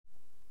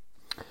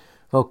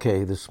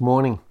Okay, this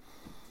morning,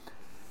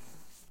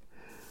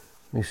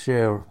 let me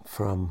share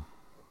from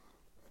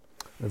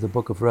the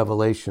book of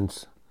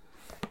Revelations,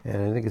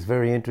 and I think it's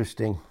very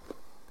interesting.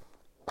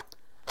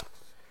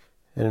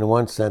 And in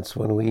one sense,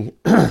 when we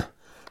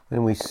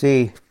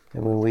see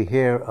and when we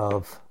hear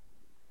of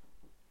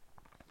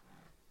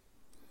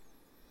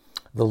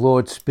the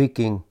Lord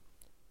speaking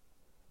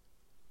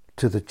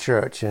to the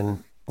church,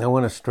 and I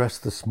want to stress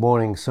this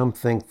morning, some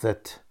think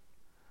that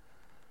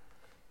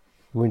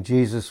when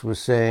Jesus was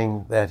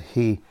saying that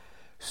he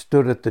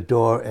stood at the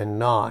door and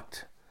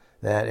knocked,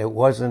 that it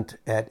wasn't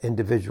at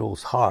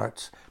individuals'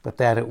 hearts, but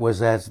that it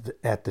was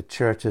at the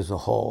church as a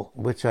whole,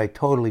 which I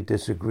totally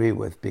disagree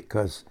with,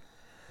 because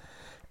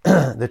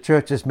the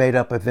church is made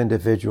up of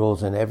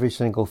individuals, and every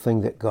single thing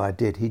that God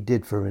did, he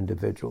did for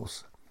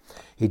individuals.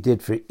 He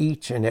did for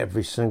each and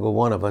every single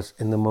one of us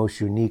in the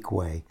most unique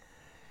way.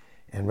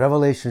 And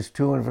Revelations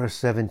 2 and verse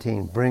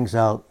 17 brings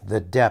out the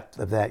depth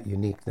of that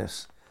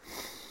uniqueness.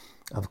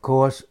 Of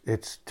course,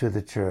 it's to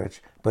the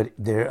church, but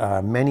there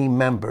are many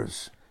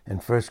members in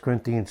 1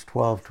 Corinthians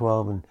 12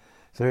 and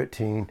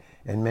 13,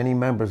 and many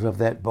members of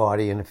that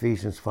body in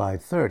Ephesians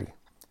 5:30.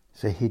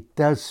 So he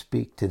does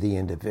speak to the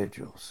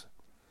individuals.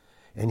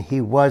 And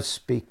he was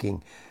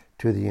speaking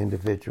to the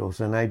individuals.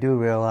 And I do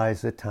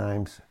realize at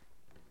times,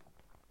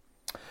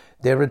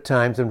 there are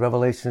times in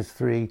Revelations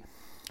 3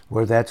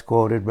 where that's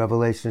quoted,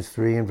 Revelations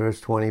 3 and verse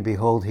 20,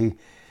 behold,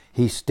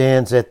 he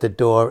stands at the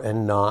door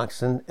and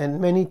knocks. And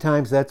many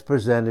times that's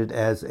presented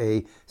as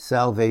a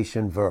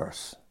salvation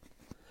verse.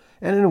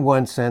 And in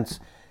one sense,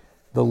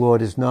 the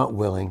Lord is not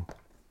willing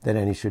that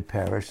any should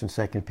perish in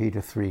 2 Peter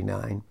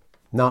 3:9.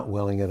 Not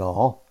willing at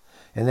all.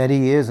 And that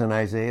he is in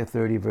Isaiah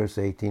 30 verse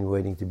 18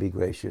 waiting to be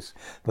gracious.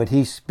 But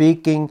he's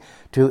speaking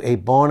to a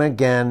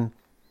born-again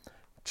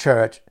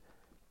church,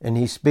 and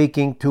he's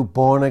speaking to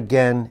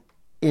born-again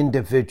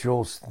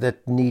individuals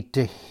that need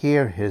to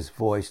hear his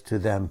voice to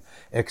them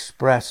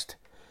expressed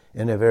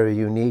in a very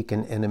unique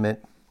and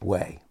intimate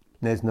way.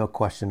 There's no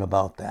question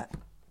about that.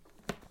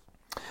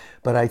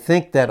 But I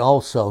think that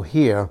also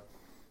here,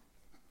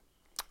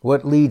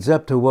 what leads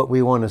up to what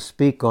we want to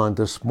speak on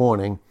this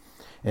morning,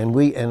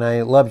 and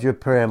I loved your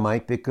prayer,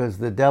 Mike, because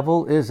the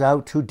devil is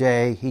out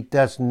today. He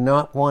does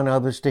not want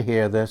others to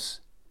hear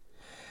this.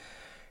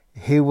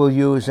 He will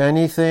use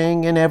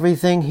anything and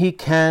everything he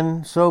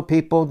can so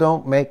people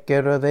don't make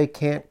it, or they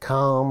can't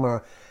come,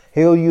 or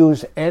he'll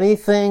use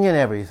anything and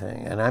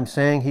everything. And I'm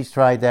saying he's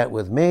tried that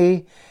with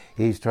me.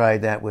 He's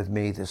tried that with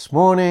me this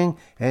morning,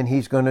 and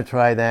he's going to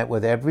try that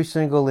with every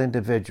single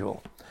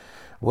individual.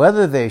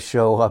 Whether they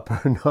show up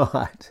or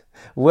not,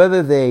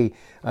 whether they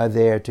are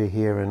there to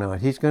hear or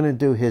not, he's going to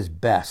do his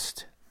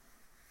best.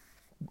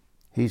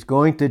 He's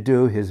going to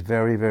do his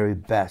very, very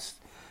best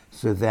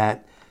so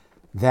that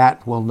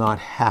that will not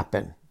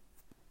happen.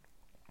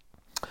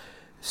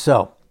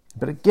 So,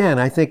 but again,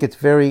 I think it's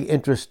very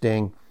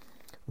interesting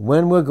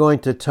when we're going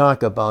to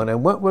talk about,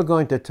 and what we're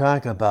going to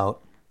talk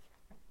about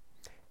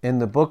in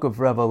the book of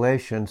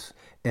Revelations,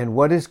 and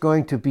what is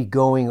going to be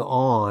going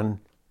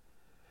on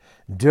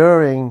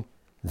during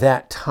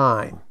that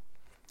time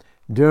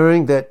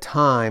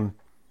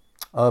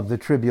of the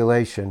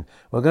tribulation.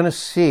 We're going to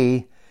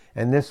see,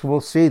 and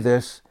we'll see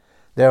this,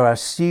 there are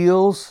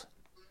seals,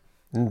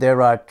 and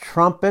there are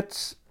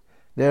trumpets,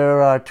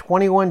 there are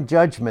 21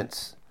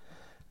 judgments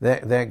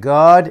that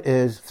God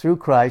is, through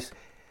Christ,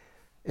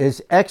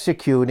 is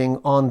executing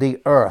on the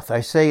earth.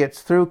 I say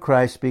it's through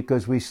Christ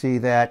because we see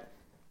that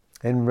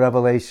in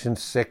Revelation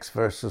 6,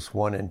 verses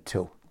 1 and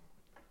 2.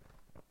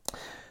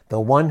 The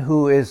one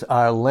who is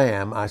our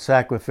lamb, our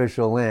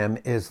sacrificial lamb,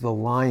 is the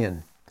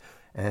lion.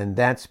 And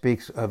that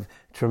speaks of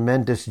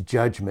tremendous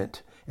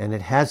judgment. And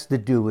it has to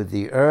do with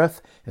the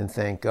earth. And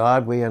thank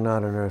God we are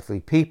not an earthly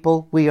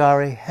people. We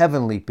are a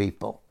heavenly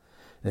people.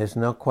 There's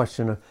no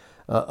question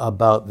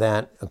about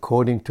that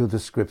according to the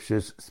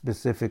scriptures,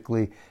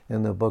 specifically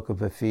in the book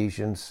of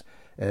Ephesians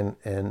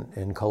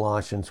and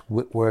Colossians,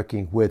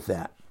 working with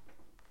that.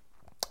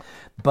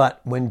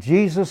 But when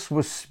Jesus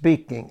was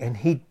speaking, and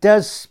he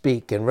does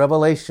speak in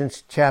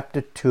Revelations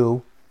chapter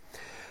 2,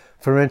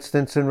 for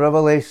instance, in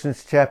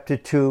Revelations chapter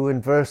 2,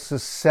 in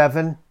verses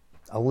 7,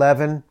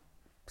 11,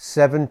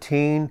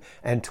 17,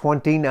 and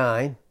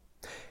 29,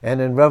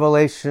 and in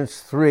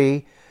Revelations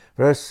 3,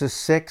 verses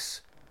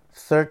 6,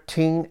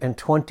 13, and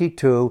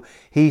 22,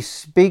 he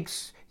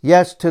speaks,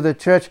 yes, to the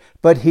church,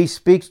 but he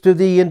speaks to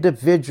the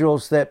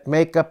individuals that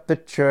make up the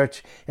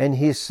church, and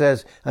he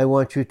says, I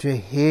want you to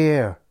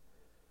hear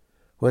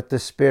what the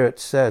Spirit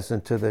says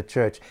unto the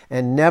church.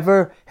 And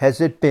never has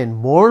it been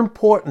more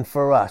important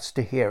for us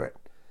to hear it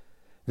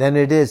than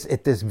it is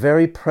at this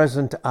very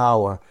present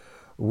hour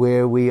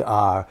where we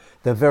are,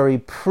 the very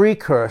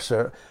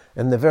precursor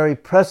and the very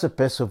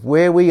precipice of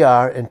where we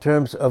are in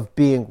terms of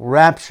being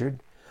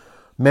raptured.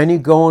 Many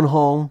going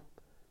home,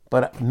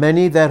 but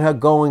many that are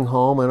going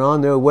home and on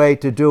their way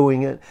to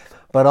doing it.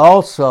 But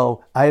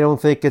also, I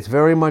don't think it's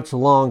very much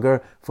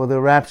longer for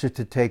the rapture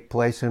to take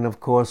place. And of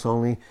course,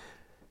 only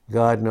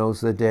God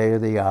knows the day or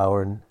the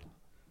hour, and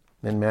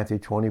in Matthew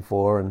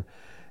 24,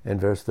 in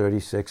verse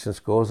 36 and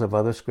scores of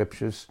other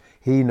scriptures.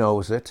 He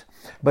knows it.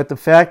 But the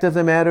fact of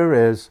the matter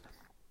is,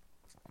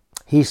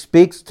 he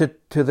speaks to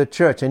the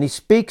church, and he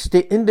speaks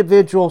to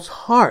individuals'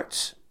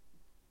 hearts.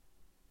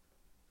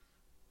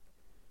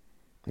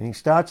 And he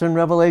starts in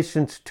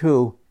Revelations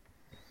 2,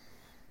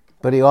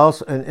 but he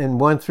also, in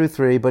 1 through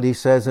 3, but he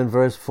says in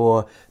verse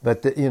 4,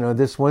 but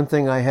this one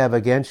thing I have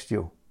against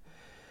you.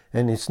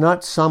 And it's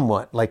not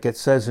somewhat, like it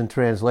says in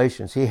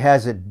translations. He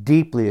has it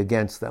deeply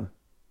against them.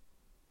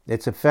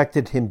 It's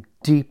affected him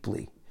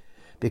deeply,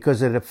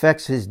 because it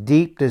affects his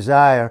deep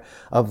desire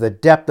of the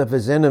depth of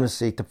his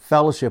intimacy to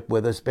fellowship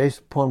with us based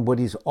upon what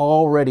he's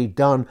already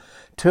done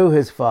to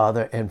his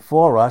Father and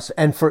for us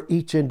and for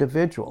each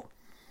individual.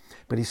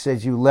 But he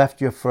says, you left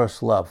your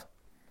first love.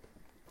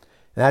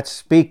 That's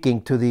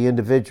speaking to the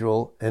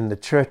individual, and the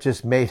church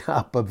is made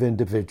up of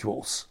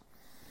individuals.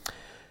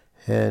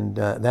 And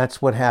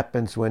that's what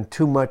happens when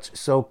too much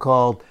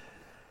so-called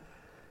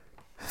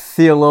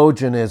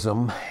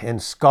theologianism and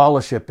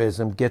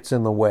scholarshipism gets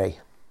in the way.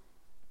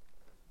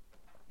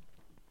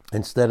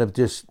 Instead of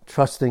just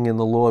trusting in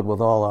the Lord with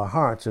all our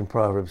hearts in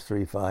Proverbs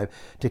 3:5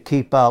 to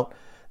keep out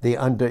the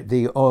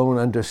own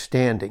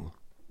understanding.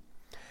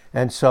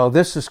 And so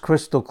this is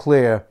crystal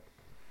clear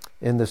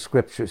in the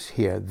scriptures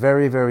here.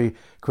 Very, very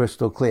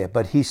crystal clear.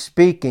 But he's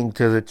speaking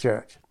to the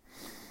church.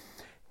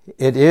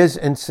 It is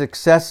in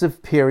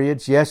successive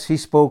periods. Yes, he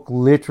spoke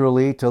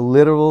literally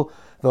to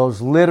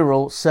those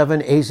literal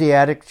 7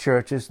 Asiatic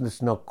churches.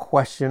 There's no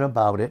question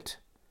about it.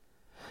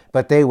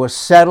 But they were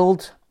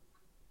settled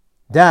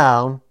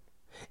down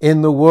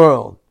in the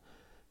world.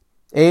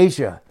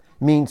 Asia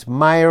means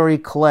miry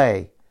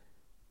clay.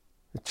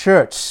 The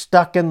church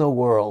stuck in the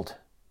world,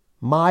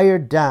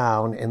 mired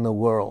down in the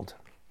world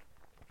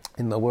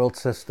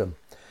system.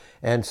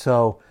 And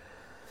so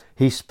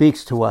he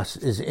speaks to us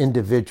as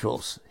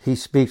individuals. He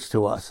speaks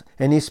to us.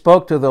 And he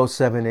spoke to those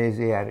 7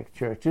 Asiatic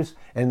churches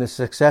and the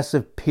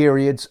successive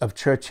periods of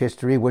church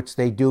history, which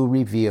they do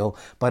reveal.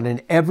 But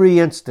in every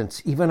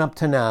instance, even up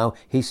to now,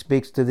 he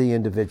speaks to the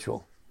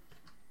individual.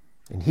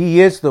 And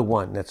he is the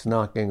one that's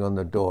knocking on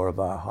the door of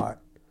our heart.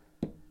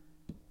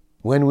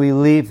 When we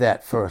leave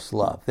that first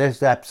love,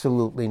 there's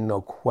absolutely no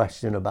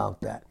question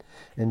about that.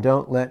 And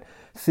don't let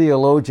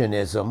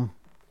theologianism,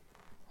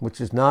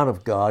 which is not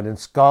of God, and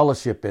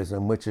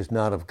scholarshipism, which is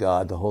not of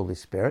God, the Holy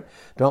Spirit,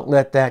 don't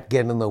let that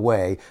get in the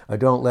way, or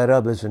don't let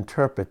others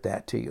interpret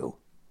that to you,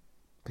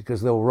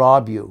 because they'll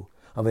rob you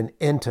of an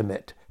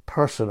intimate,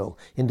 personal,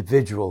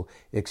 individual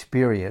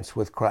experience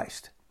with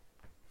Christ,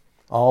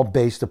 all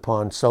based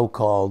upon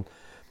so-called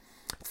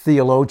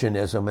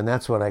theologianism, and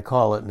that's what I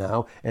call it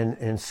now, and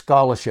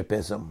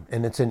scholarshipism.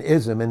 And it's an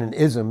ism, and an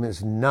ism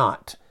is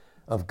not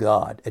of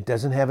God. It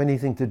doesn't have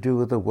anything to do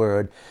with the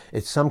Word.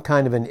 It's some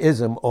kind of an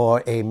ism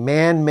or a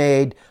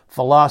man-made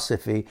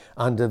philosophy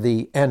under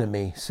the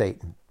enemy,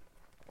 Satan.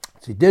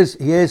 So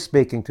he is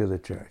speaking to the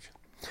church.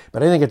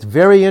 But I think it's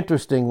very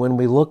interesting when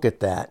we look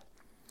at that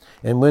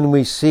and when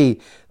we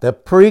see the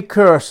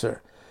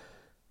precursor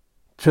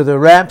to the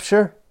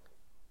rapture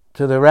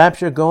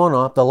going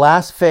on, the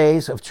last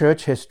phase of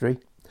church history,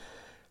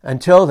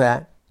 until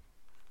that.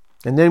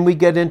 And then we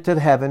get into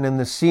heaven, and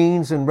the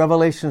scenes in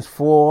Revelations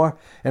 4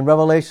 and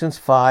Revelations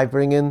 5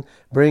 bring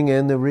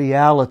in the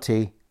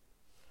reality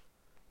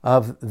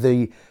of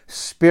the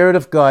Spirit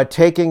of God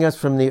taking us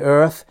from the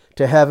earth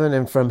to heaven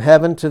and from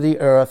heaven to the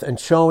earth and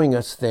showing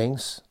us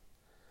things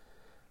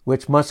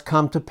which must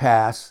come to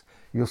pass.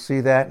 You'll see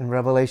that in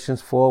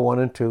Revelations 4, 1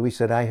 and 2. He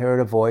said, I heard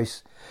a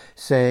voice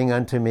saying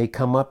unto me,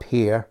 come up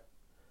here.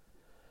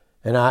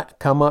 And I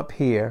come up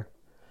here,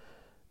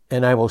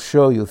 and I will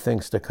show you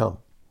things to come.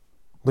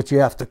 But you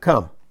have to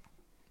come.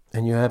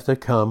 And you have to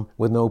come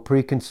with no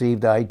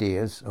preconceived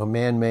ideas or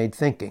man-made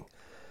thinking.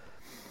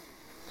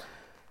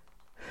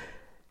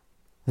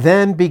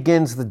 Then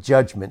begins the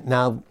judgment.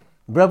 Now,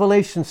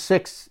 Revelation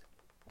 6,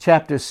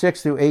 chapters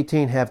 6 through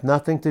 18 have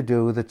nothing to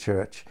do with the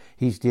church.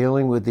 He's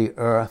dealing with the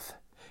earth.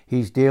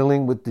 He's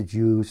dealing with the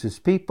Jews, his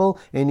people,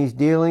 and he's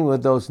dealing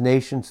with those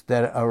nations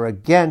that are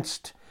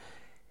against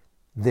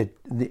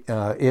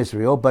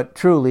Israel, but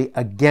truly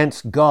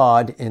against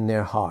God in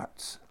their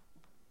hearts.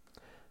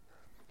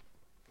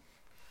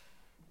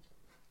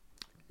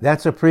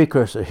 That's a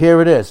precursor.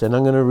 Here it is, and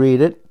I'm going to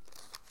read it.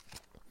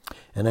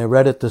 And I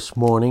read it this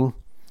morning,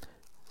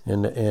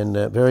 and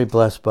very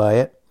blessed by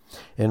it.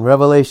 In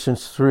Revelation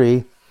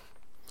 3,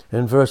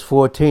 in verse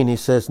 14, he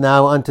says,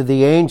 Now unto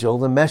the angel,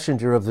 the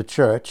messenger of the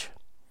church,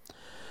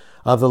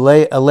 of the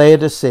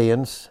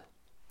Laodiceans,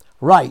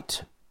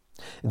 write,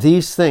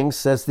 These things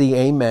says the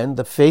Amen,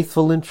 the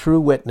faithful and true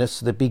witness,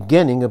 the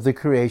beginning of the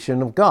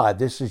creation of God.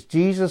 This is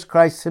Jesus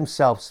Christ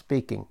himself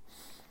speaking.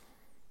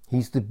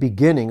 He's the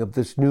beginning of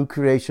this new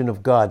creation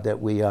of God that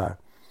we are.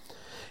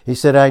 He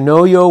said, I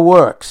know your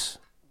works.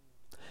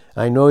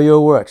 I know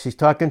your works. He's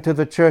talking to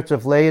the church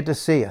of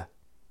Laodicea.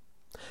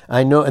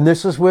 I know, and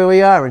this is where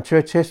we are in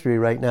church history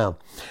right now.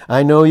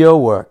 I know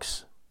your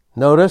works.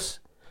 Notice,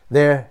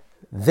 they're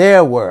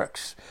their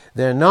works.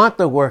 They're not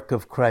the work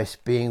of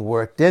Christ being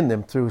worked in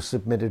them through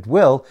submitted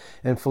will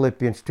in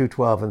Philippians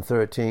 2:12 and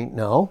 13.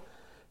 No.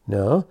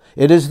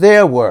 It is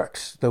their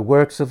works, the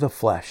works of the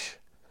flesh.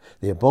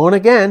 They're born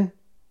again.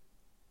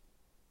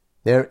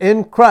 They're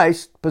in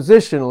Christ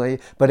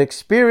positionally, but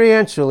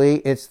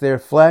experientially it's their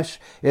flesh.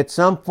 It's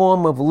some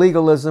form of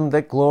legalism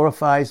that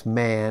glorifies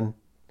man.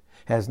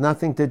 Has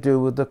nothing to do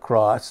with the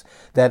cross,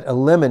 that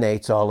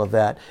eliminates all of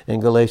that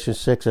in Galatians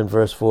 6 and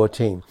verse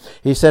 14.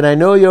 He said, I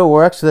know your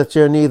works, that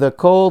you're neither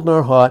cold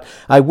nor hot.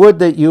 I would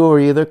that you were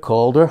either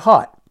cold or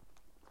hot.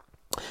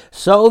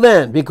 So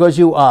then, because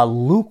you are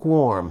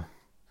lukewarm.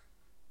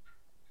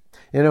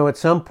 You know, at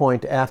some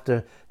point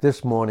after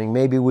this morning,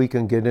 maybe we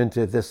can get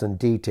into this in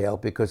detail,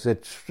 because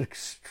it's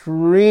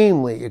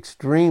extremely,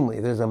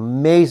 there's an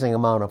amazing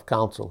amount of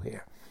counsel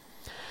here.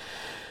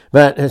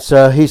 But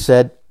so he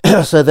said,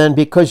 so then,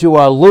 because you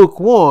are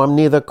lukewarm,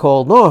 neither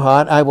cold nor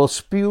hot, I will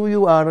spew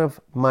you out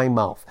of my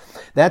mouth.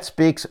 That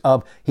speaks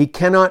of he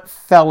cannot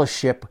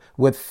fellowship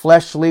with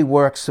fleshly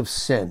works of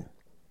sin.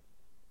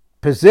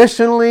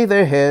 Positionally,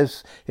 they're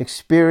his.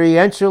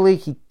 Experientially,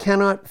 he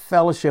cannot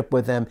fellowship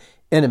with them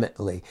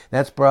intimately.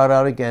 That's brought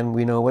out again.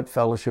 We know what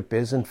fellowship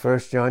is in 1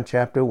 John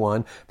chapter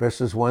 1,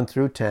 verses 1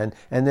 through 10.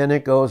 And then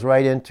it goes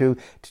right into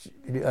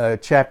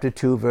chapter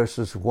 2,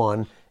 verses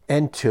 1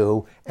 and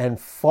 2. And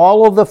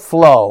follow the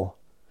flow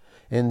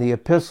in the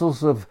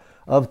epistles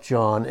of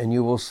John, and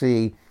you will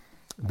see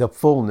the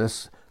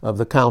fullness of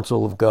the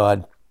counsel of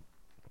God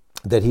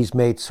that he's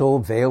made so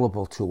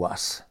available to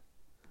us.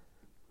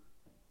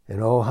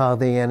 And oh, how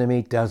the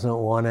enemy doesn't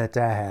want it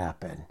to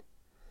happen.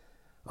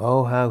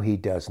 Oh, how he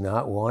does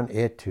not want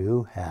it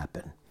to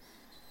happen.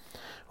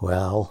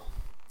 Well,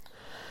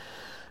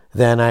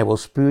 then I will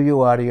spew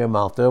you out of your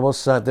mouth. There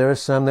are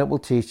some that will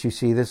teach you,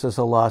 see, this is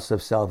a loss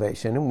of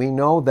salvation. And we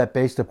know that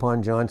based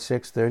upon John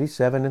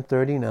 6:37 and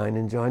 39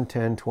 and John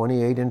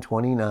 10:28 and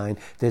 29,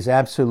 there's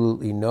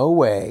absolutely no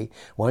way,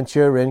 once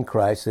you're in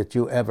Christ, that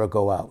you ever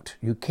go out.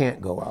 You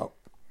can't go out.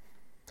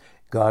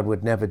 God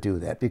would never do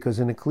that, because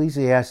in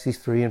Ecclesiastes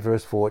 3 and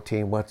verse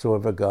 14,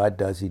 whatsoever God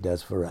does, he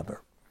does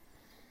forever.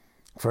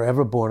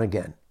 Forever born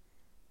again.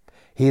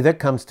 He that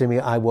comes to me,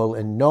 I will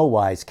in no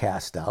wise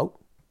cast out.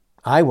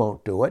 I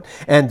won't do it.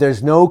 And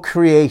there's no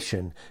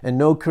creation and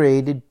no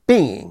created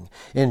being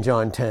in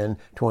John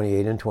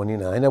 10:28 and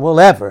 29 that will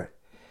ever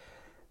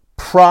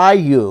pry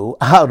you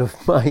out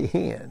of my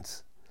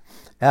hands.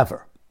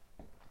 Ever.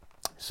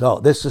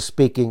 So this is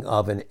speaking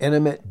of an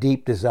intimate,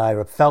 deep desire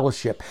of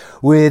fellowship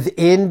with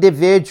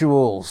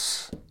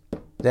individuals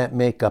that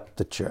make up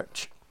the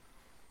church.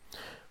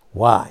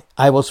 Why?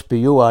 I will spew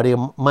you out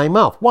of my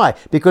mouth. Why?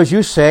 Because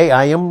you say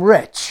I am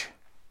rich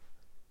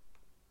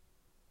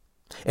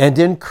and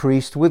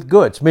increased with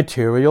goods,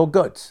 material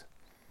goods,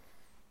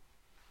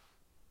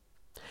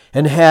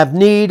 and have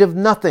need of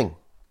nothing,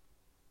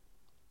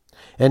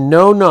 and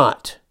know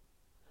not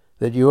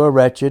that you are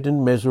wretched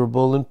and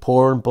miserable and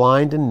poor and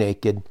blind and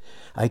naked.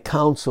 I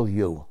counsel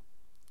you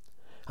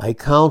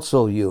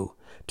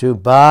to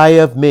buy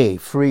of me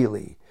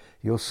freely.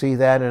 You'll see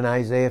that in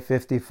Isaiah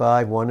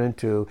 55, 1 and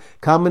 2.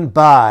 Come and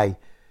buy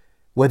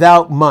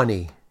without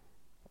money.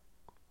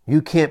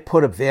 You can't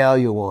put a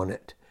value on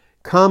it.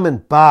 Come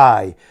and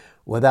buy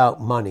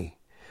without money.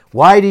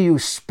 Why do you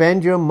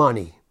spend your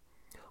money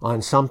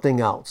on something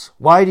else?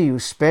 Why do you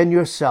spend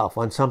yourself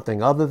on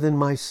something other than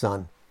my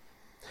Son?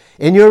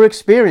 In your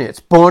experience,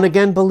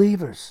 born-again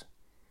believers,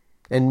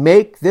 and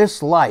make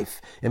this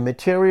life and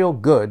material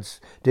goods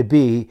to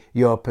be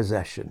your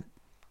possession.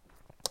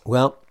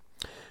 Well,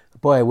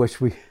 boy, I wish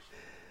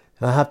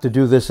I'll have to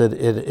do this at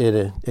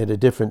a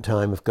different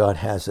time if God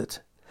has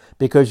it.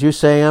 Because you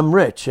say I'm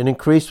rich and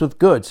increased with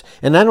goods,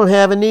 and I don't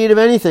have a need of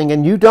anything,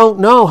 and you don't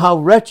know how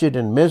wretched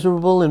and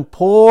miserable and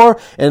poor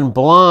and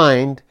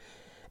blind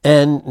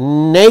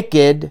and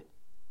naked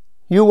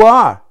you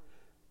are.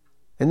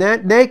 And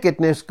that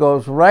nakedness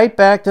goes right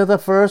back to the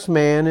first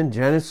man in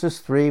Genesis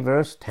 3,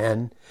 verse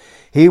 10.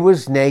 He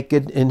was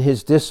naked in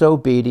his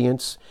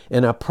disobedience,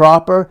 in a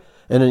proper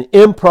and an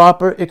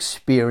improper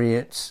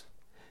experience.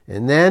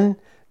 And then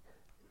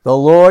the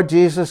Lord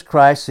Jesus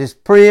Christ, his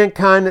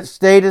pre-incarnate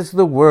state as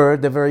the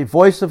Word, the very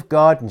voice of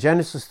God in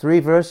Genesis 3,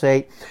 verse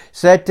 8,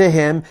 said to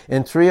him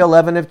in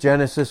 3:11 of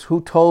Genesis,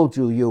 who told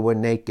you you were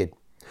naked?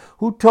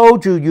 Who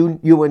told you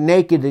you were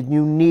naked and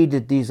you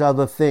needed these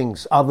other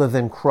things other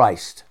than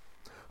Christ?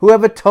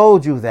 Whoever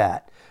told you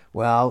that?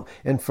 Well,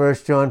 in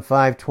 1 John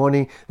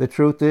 5:20, the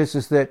truth is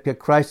that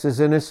Christ is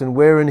in us and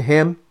we're in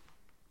him.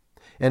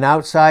 And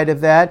outside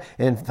of that,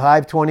 in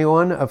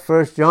 5:21 of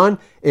 1 John,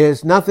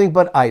 is nothing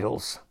but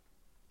idols.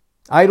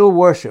 Idol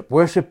worship,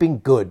 worshiping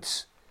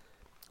goods,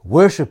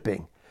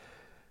 worshiping,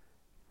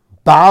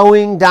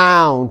 bowing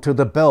down to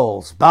the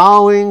bills,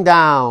 bowing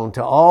down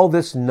to all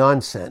this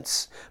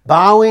nonsense,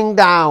 bowing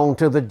down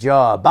to the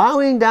job,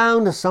 bowing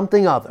down to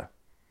something other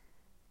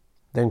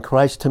than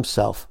Christ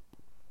himself.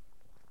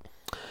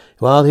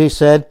 Well, he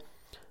said,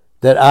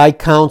 that I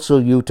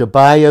counsel you to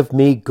buy of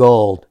me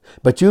gold.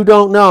 But you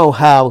don't know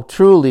how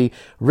truly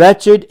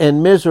wretched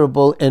and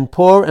miserable and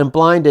poor and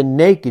blind and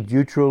naked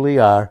you truly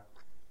are.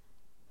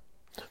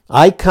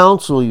 I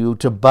counsel you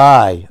to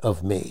buy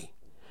of me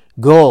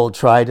gold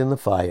tried in the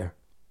fire.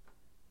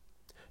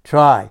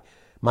 Try,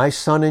 my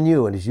son and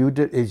you, and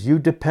as you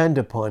depend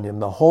upon him,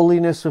 the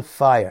holiness of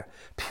fire,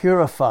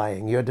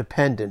 purifying your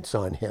dependence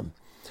on him.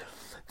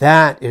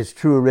 That is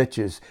true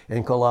riches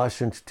in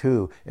Colossians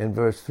 2 and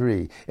verse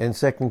 3, in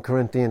 2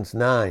 Corinthians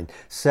 9,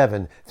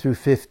 7 through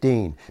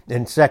 15,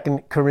 in 2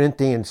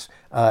 Corinthians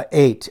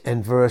 8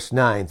 and verse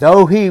 9.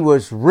 Though he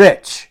was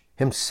rich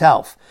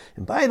himself.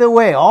 And by the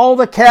way, all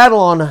the cattle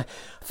on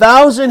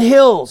 1,000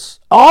 hills,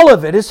 all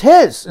of it is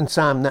his in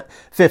Psalm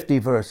 50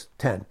 verse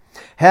 10.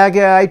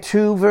 Haggai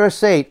 2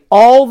 verse 8,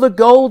 all the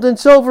gold and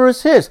silver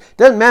is his.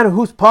 Doesn't matter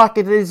whose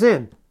pocket it is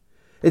in.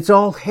 It's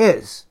all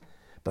his.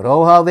 But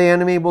oh, how the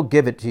enemy will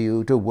give it to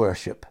you to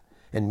worship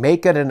and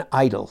make it an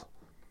idol.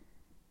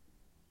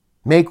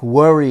 Make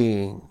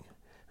worrying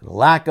and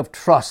lack of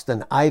trust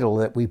an idol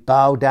that we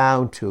bow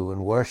down to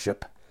and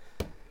worship.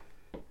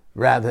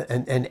 Rather,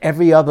 and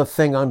every other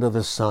thing under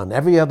the sun,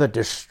 every other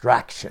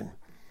distraction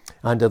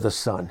under the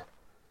sun.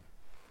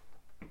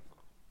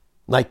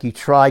 Like you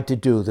tried to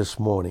do this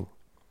morning.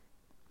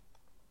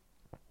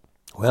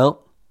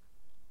 Well,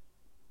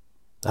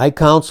 I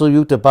counsel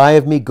you to buy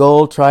of me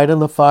gold tried in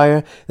the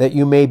fire, that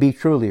you may be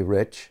truly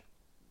rich.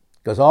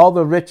 Because all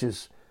the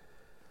riches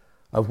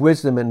of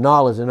wisdom and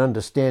knowledge and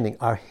understanding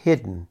are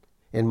hidden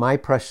in my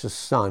precious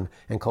Son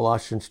in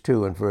Colossians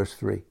 2 and verse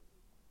 3.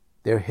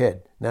 They're hid.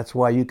 And that's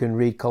why you can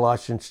read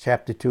Colossians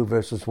chapter 2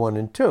 verses 1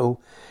 and 2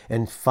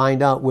 and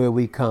find out where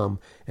we come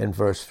in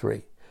verse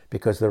 3.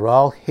 Because they're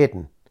all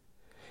hidden.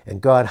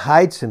 And God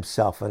hides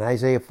himself in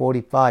Isaiah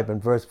 45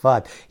 and verse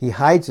 5. He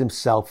hides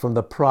himself from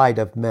the pride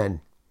of men.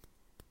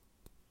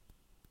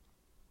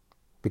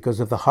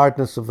 Because of the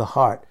hardness of the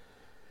heart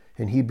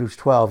in Hebrews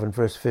 12 and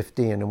verse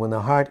 15. And when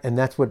the heart, and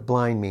that's what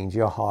blind means,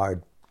 you're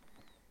hard.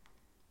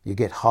 You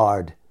get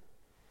hard.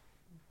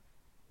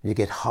 You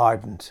get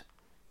hardened.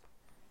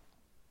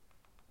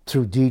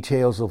 Through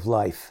details of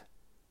life,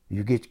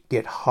 you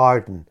get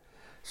hardened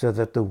so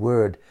that the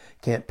word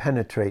can't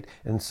penetrate.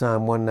 In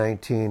Psalm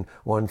 119,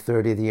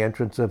 130, the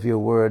entrance of your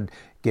word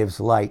gives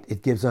light.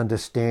 It gives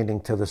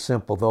understanding to the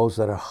simple, those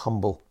that are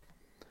humble.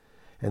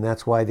 And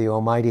that's why the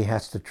Almighty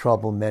has to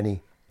trouble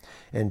many.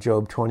 In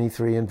Job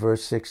 23 and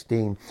verse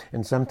 16.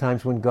 And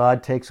sometimes when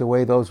God takes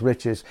away those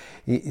riches,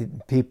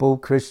 people,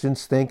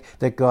 Christians, think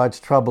that God's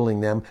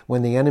troubling them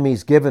when the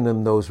enemy's given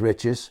them those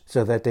riches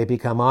so that they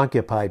become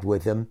occupied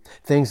with them,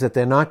 things that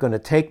they're not going to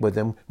take with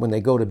them when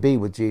they go to be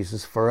with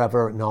Jesus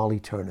forever and all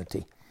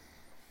eternity.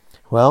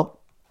 Well,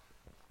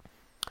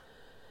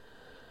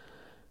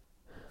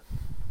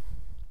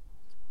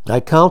 I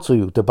counsel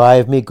you to buy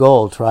of me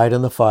gold tried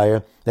in the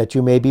fire, that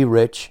you may be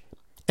rich,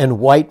 and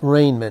white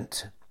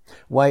raiment.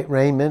 White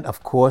raiment,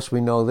 of course,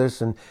 we know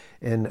this in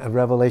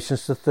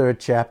Revelations, the 3rd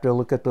chapter.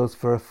 Look at those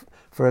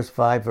first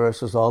 5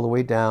 verses all the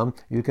way down.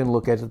 You can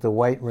look at it. The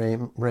white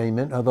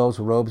raiment are those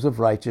robes of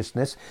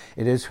righteousness.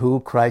 It is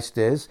who Christ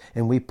is,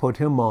 and we put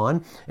him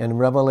on. And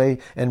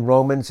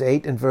Romans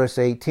 8 and verse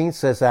 18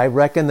 says, I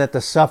reckon that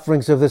the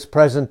sufferings of this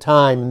present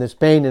time and this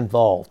pain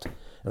involved.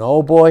 And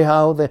oh boy,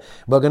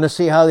 we're going to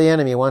see how the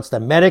enemy wants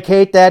to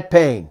medicate that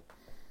pain.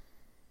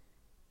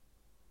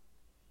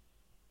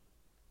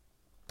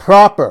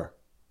 Proper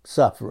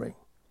suffering.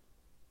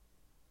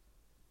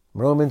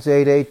 Romans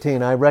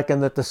 8:18, I reckon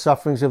that the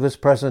sufferings of this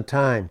present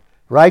time,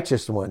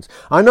 righteous ones,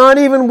 are not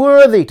even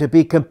worthy to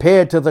be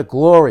compared to the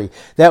glory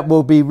that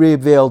will be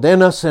revealed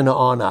in us and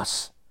on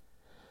us.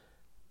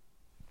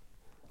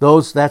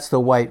 That's the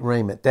white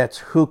raiment. That's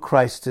who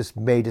Christ has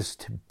made us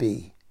to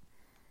be.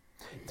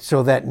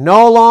 So that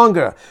no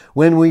longer,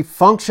 when we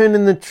function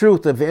in the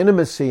truth of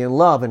intimacy and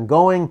love and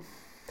going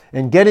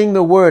and getting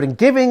the word and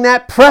giving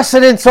that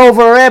precedence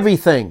over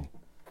everything,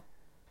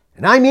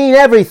 and I mean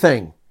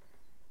everything,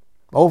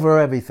 over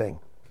everything.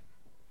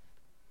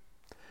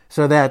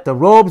 So that the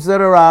robes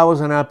that are ours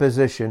in our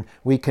position,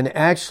 we can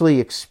actually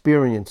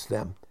experience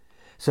them.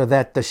 So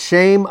that the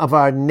shame of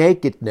our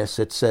nakedness,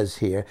 it says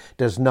here,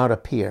 does not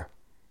appear.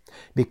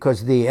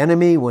 Because the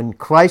enemy, when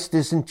Christ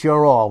isn't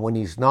your all, when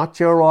he's not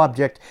your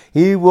object,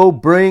 he will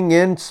bring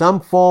in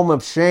some form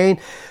of shame.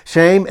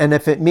 And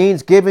if it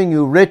means giving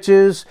you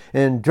riches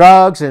and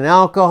drugs and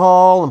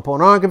alcohol and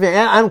pornography,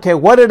 I don't care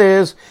what it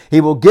is,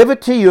 he will give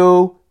it to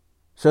you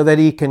so that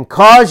he can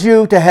cause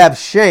you to have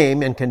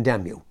shame and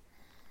condemn you.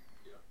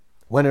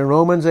 When in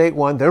Romans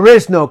 8:1, there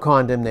is no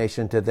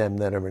condemnation to them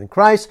that are in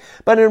Christ,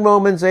 but in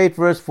Romans 8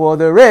 verse 4,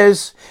 there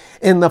is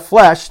in the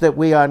flesh that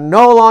we are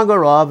no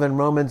longer of, in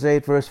Romans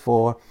 8 verse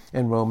 4,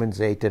 and Romans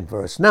 8 and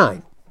verse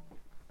 9.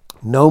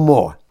 No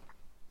more.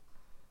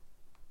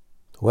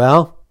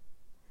 Well,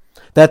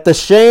 that the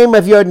shame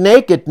of your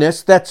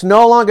nakedness that's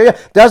no longer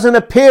doesn't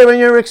appear in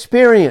your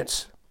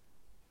experience.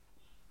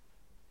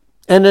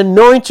 And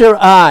anoint your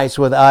eyes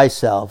with eye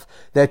salve,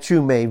 that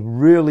you may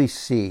really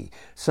see.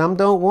 Some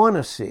don't want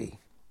to see.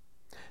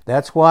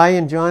 That's why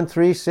in John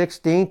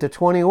 3:16 to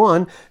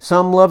 21,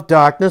 some love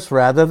darkness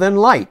rather than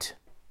light,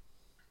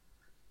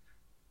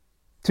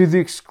 to the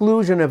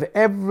exclusion of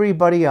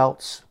everybody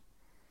else.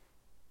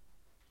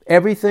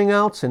 Everything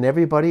else and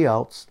everybody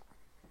else.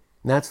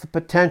 And that's the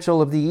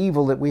potential of the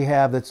evil that we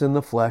have that's in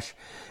the flesh.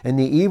 And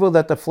the evil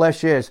that the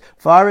flesh is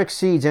far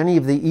exceeds any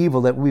of the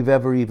evil that we've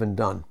ever even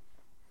done.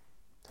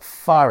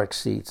 Far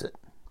exceeds it.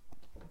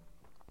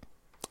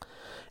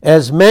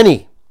 As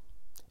many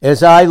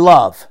as I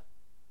love,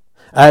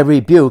 I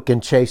rebuke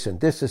and chasten.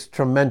 This is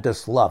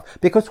tremendous love.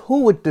 Because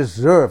who would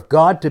deserve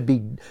God to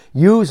be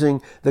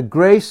using the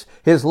grace,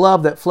 His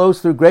love that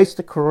flows through grace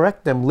to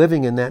correct them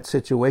living in that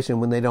situation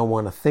when they don't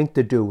want a thing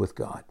to do with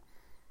God?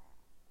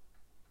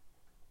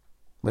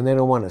 When they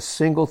don't want a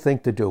single thing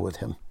to do with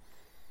Him.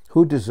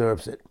 Who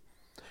deserves it?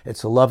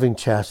 It's a loving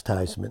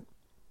chastisement.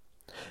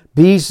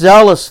 Be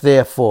zealous,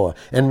 therefore,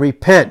 and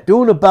repent.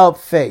 Do an about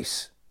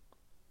face.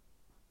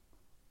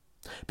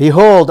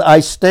 Behold,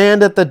 I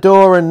stand at the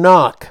door and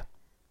knock.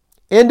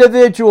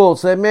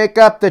 Individuals that make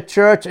up the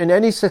church in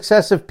any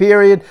successive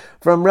period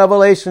from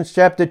Revelation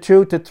chapter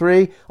 2 to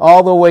 3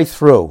 all the way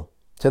through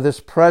to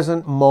this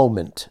present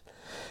moment.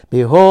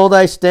 Behold,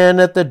 I stand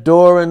at the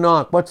door and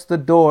knock. What's the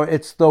door?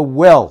 It's the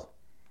will.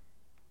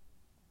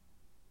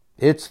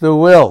 It's the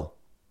will.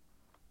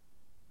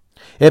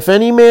 If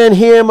any man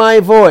hear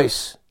my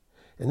voice,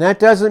 and that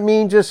doesn't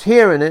mean just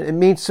hearing it, it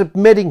means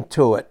submitting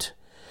to it,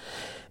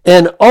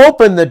 and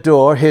open the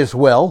door, his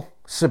will,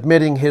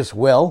 submitting his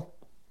will.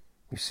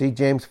 You see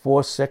James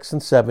 4, 6,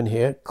 and 7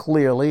 here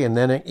clearly, and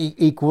then it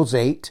equals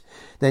 8.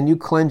 Then you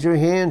cleanse your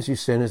hands, you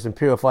sinners, and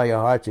purify your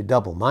hearts, you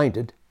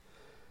double-minded.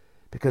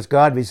 Because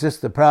God resists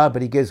the proud,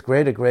 but He gives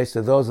greater grace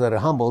to those that are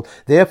humbled.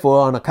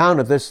 Therefore, on account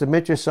of this,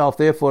 submit yourself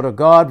therefore to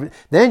God.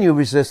 Then you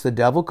resist the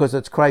devil, because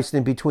it's Christ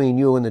in between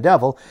you and the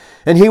devil,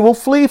 and he will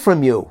flee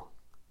from you.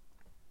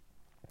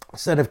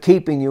 Instead of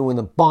keeping you in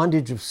the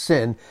bondage of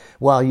sin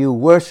while you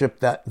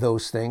worship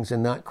those things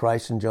and not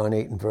Christ in John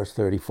 8 and verse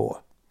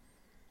 34.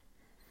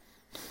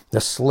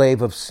 The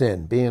slave of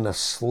sin, being a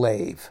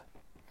slave.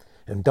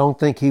 And don't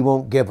think He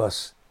won't give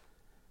us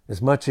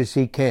as much as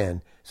He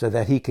can so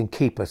that He can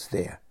keep us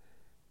there.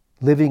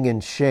 Living in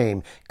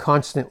shame,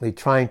 constantly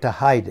trying to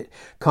hide it,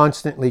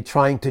 constantly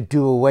trying to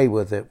do away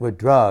with it with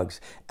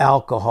drugs,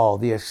 alcohol,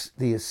 the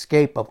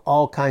escape of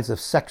all kinds of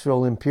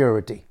sexual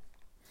impurity.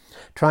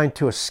 Trying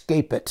to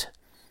escape it.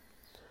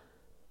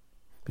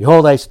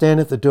 Behold, I stand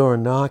at the door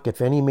and knock.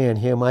 If any man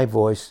hear my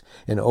voice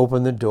and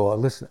open the door,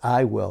 listen,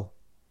 I will.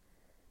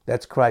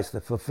 That's Christ,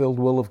 the fulfilled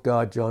will of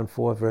God, John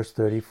 4, verse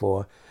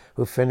 34,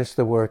 who finished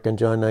the work in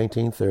John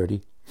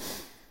 19:30.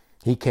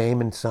 He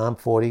came in Psalm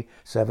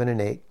 47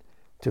 and 8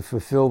 to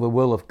fulfill the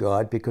will of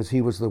God because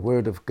He was the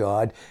Word of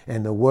God,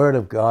 and the Word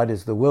of God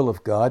is the will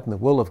of God, and the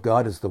will of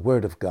God is the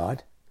Word of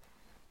God.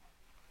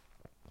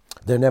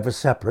 They're never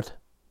separate.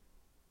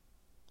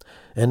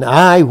 And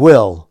I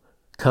will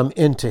come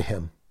into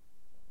Him.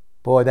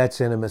 Boy,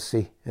 that's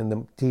intimacy in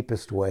the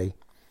deepest way.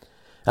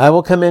 I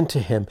will come into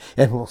Him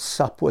and will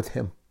sup with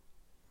Him,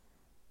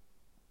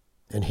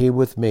 and He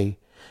with me.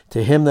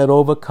 To him that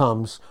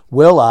overcomes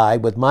will I,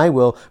 with my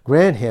will,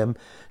 grant him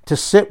to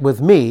sit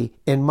with me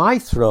in my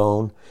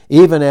throne,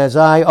 even as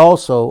I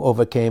also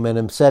overcame and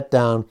am set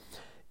down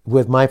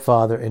with my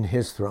Father in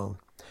His throne.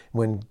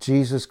 When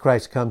Jesus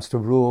Christ comes to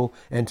rule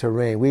and to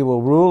reign, we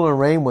will rule and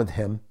reign with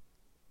Him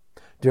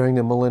during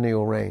the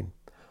millennial reign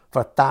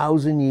for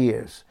 1,000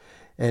 years.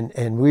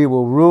 And we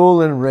will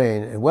rule and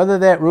reign. And whether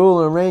that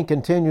rule and reign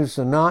continues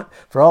or not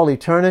for all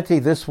eternity,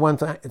 this one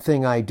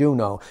thing I do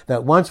know,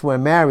 that once we're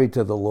married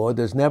to the Lord,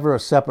 there's never a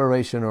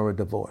separation or a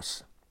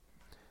divorce.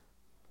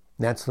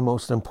 That's the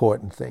most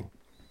important thing.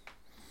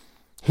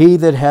 He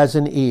that has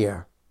an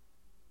ear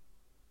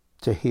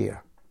to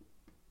hear,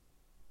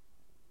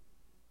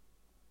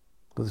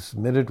 with a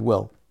submitted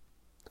will,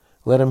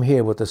 let him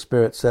hear what the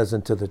Spirit says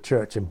unto the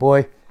church. And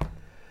boy,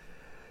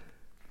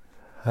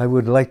 I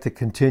would like to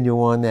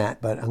continue on that,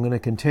 but I'm going to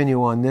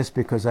continue on this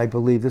because I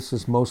believe this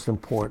is most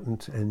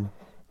important.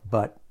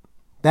 But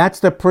that's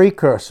the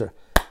precursor.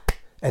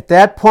 At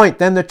that point,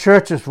 then the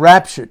church is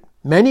raptured.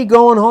 Many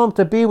going home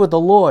to be with the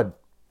Lord.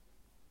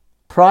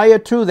 Prior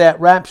to that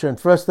rapture in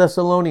 1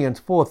 Thessalonians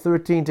 4,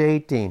 13 to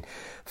 18,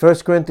 1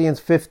 Corinthians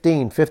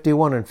 15,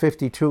 51 and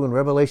 52, and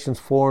Revelations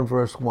 4 and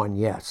verse 1,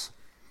 yes.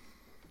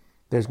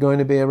 There's going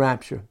to be a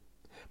rapture.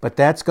 But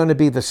that's going to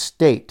be the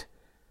state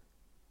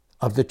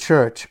of the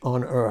church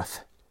on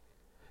earth.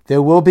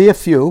 There will be a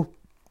few,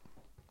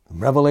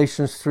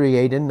 Revelations 3,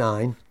 8 and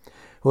 9,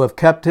 who have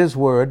kept His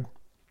word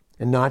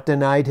and not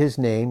denied His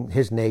name,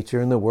 His nature,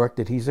 and the work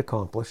that He's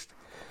accomplished.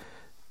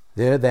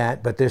 They're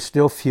that, but there's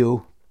still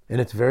few, and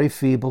it's very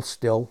feeble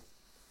still.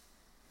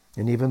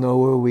 And even though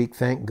we're weak,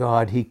 thank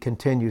God He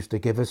continues to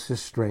give us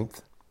His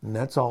strength, and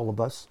that's all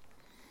of us.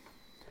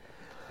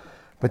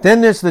 But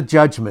then there's the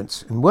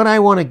judgments. And what I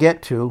want to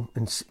get to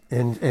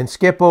and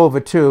skip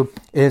over to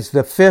is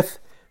the fifth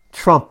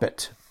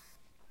trumpet.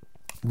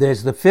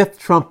 There's the fifth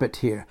trumpet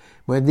here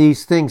where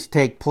these things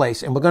take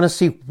place. And we're going to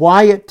see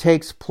why it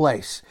takes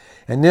place.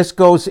 And this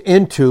goes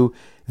into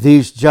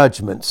these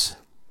judgments.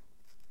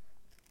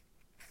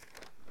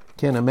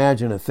 Can't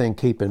imagine a thing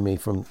keeping me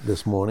from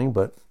this morning,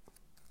 but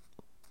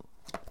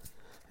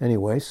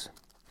anyways.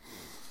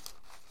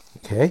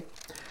 Okay.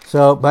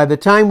 So by the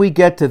time we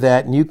get to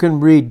that, and you can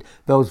read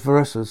those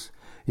verses,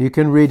 you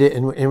can read it,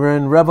 and we're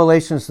in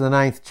Revelations, the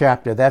 9th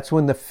chapter. That's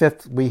when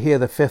we hear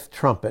the fifth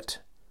trumpet.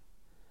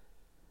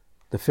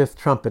 The fifth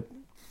trumpet.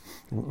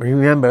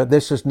 Remember,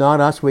 this is not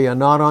us. We are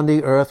not on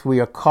the earth. We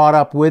are caught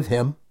up with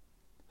him.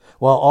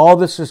 While all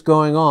this is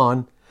going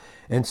on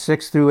in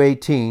 6 through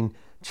 18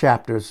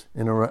 chapters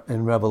in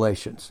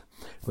Revelations.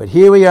 But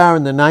here we are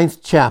in the 9th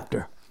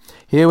chapter.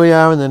 Here we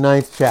are in the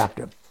 9th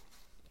chapter.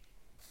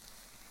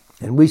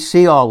 And we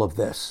see all of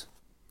this.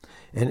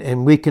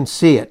 And we can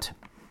see it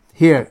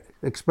here,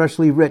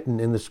 expressly written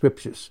in the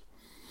scriptures.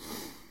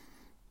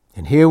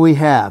 And here we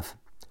have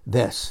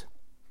this.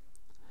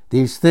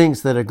 These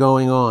things that are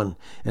going on.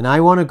 And I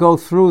want to go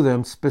through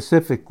them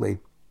specifically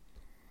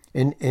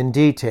in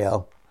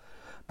detail.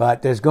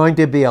 But there's going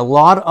to be a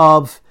lot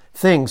of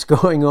things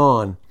going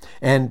on.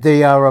 And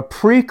they are a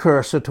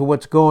precursor to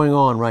what's going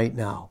on right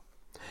now.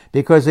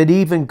 Because it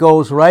even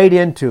goes right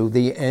into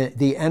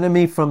the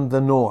enemy from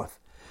the north.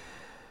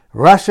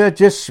 Russia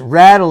just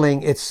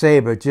rattling its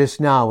saber just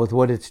now with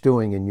what it's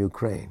doing in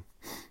Ukraine,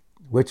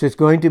 which is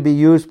going to be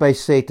used by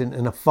Satan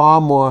in a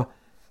far more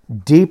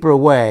deeper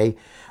way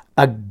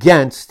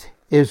against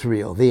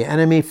Israel, the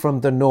enemy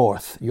from the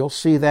north. You'll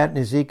see that in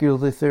Ezekiel,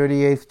 the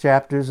 38th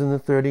chapters and the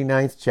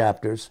 39th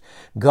chapters.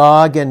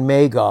 Gog and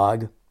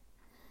Magog.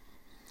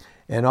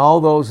 And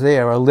all those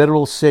there are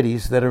literal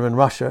cities that are in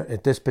Russia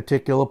at this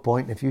particular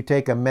point. If you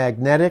take a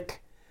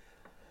magnetic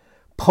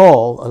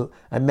pole,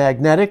 a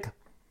magnetic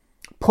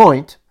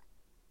point,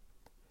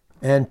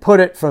 and put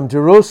it from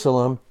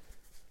Jerusalem,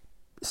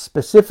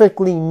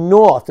 specifically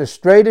north, as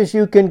straight as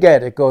you can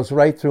get, it goes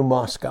right through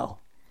Moscow,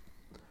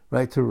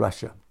 right through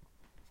Russia.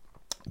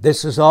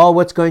 This is all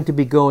what's going to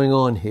be going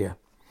on here.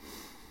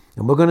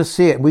 And we're going to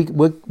see it.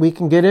 We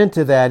can get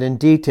into that in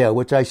detail,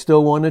 which I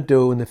still want to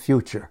do in the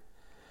future.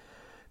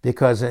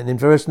 Because in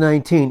verse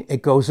 19,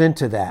 it goes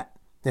into that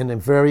in a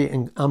very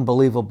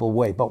unbelievable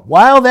way. But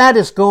while that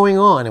is going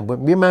on, and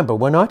remember,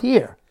 we're not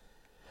here,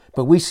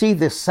 but we see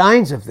the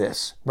signs of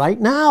this right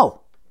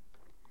now.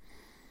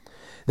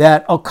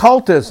 That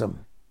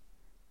occultism,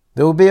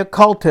 there will be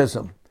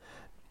occultism,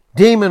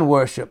 demon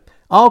worship,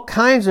 all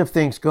kinds of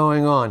things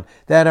going on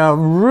that are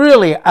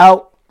really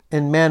out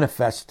and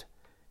manifest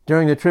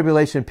during the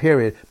tribulation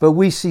period. But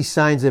we see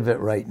signs of it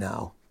right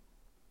now.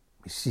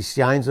 We see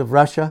signs of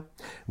Russia.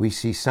 We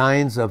see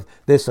signs of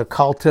this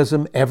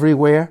occultism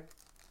everywhere,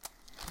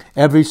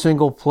 every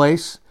single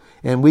place.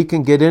 And we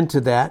can get into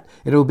that.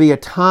 It will be a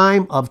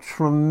time of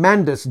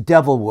tremendous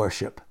devil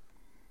worship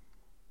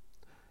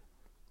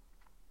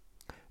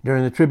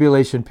during the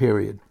tribulation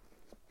period.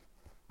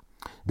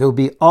 There will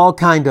be all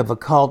kinds of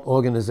occult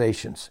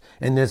organizations.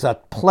 And there's a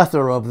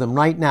plethora of them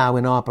right now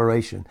in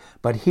operation.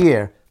 But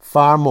here,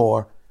 far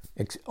more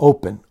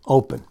open.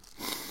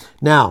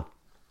 Now,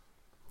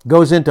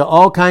 goes into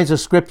all kinds of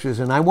scriptures.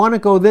 And I want to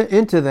go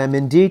into them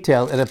in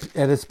detail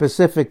at a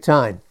specific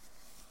time.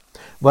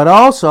 But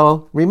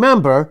also,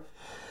 remember,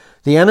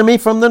 the enemy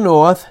from the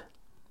north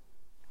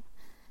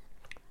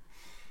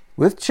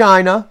with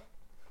China.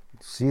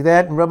 See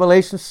that in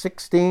Revelation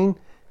 16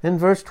 and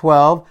verse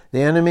 12.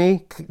 The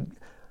enemy,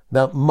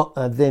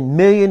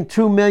 the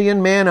 2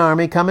 million man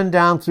army coming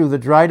down through the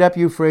dried up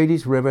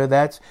Euphrates River.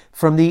 That's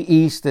from the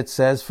east, it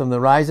says, from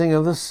the rising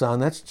of the sun.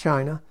 That's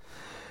China.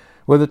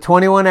 With the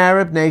 21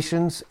 Arab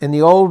nations and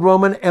the old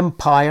Roman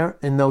Empire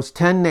and those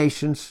 10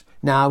 nations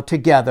now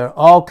together,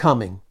 all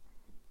coming,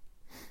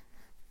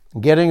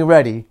 getting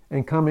ready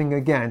and coming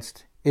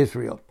against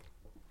Israel.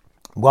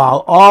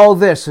 While all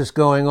this is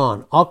going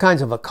on, all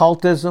kinds of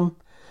occultism,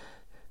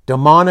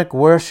 demonic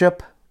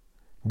worship,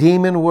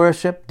 demon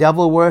worship,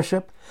 devil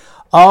worship,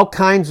 all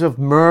kinds of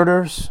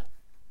murders.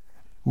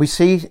 We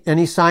see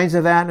any signs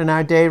of that in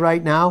our day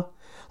right now?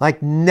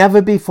 Like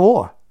never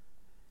before.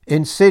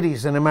 In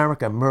cities in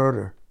America,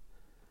 murder,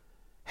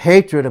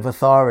 hatred of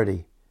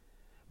authority,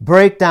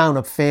 breakdown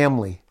of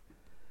family.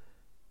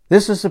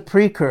 This is a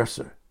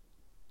precursor.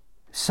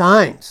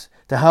 Signs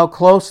to how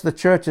close the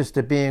church is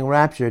to being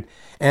raptured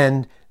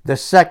and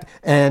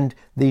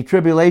the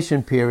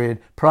tribulation period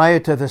prior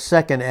to the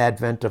second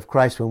advent of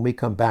Christ when we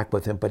come back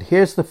with him. But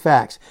here's the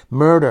facts.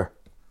 Murder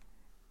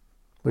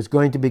was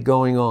going to be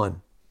going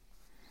on.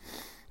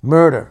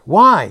 Murder.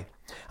 Why?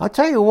 I'll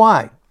tell you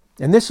why.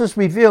 And this is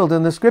revealed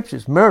in the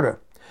scriptures.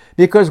 Murder.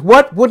 Because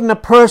what wouldn't a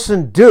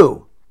person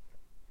do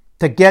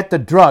to get the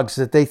drugs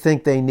that they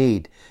think they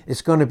need?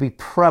 It's going to be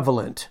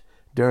prevalent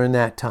during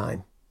that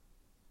time.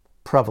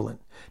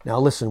 Prevalent. Now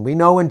listen, we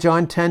know in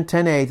John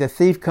 10:10a, the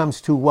thief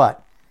comes to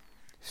what?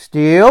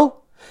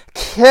 Steal,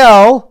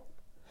 kill,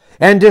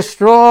 and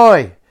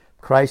destroy.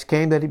 Christ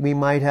came that we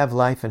might have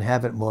life and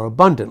have it more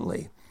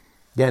abundantly.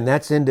 Again,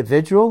 that's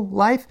individual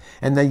life,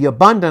 and the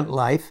abundant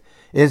life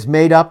is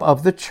made up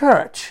of the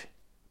church,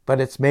 but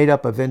it's made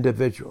up of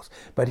individuals.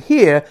 But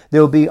here,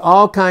 there will be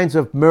all kinds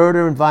of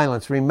murder and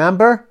violence.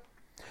 Remember,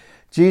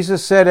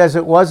 Jesus said, as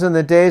it was in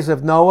the days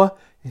of Noah,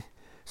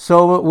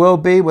 so it will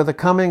be with the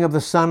coming of the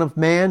Son of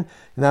Man.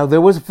 Now,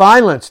 there was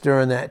violence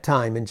during that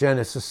time in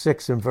Genesis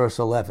 6 and verse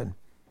 11,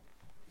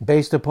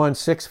 based upon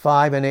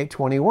 6:5 and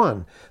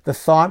 8:21. The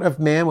thought of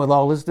man with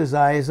all his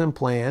desires and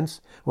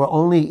plans were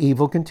only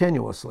evil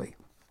continuously.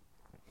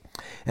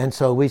 And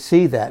so we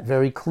see that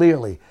very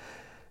clearly.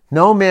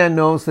 No man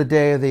knows the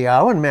day or the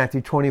hour in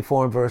Matthew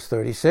 24 and verse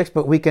 36,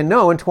 but we can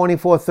know in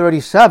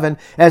 24:37,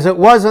 as it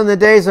was in the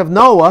days of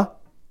Noah,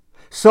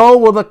 so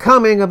will the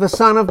coming of the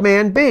Son of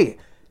Man be.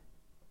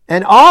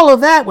 And all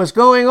of that was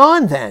going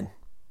on then.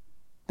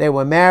 They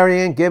were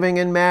marrying, giving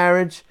in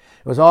marriage.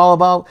 It was all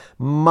about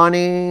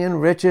money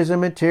and riches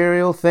and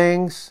material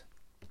things.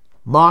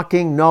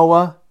 Mocking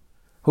Noah,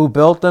 who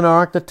built an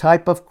ark, the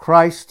type of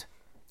Christ.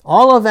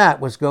 All of that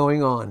was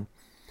going on.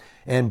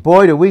 And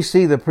boy, do we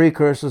see the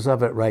precursors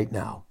of it right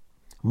now.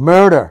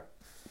 Murder.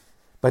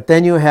 But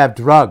then you have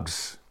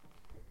drugs.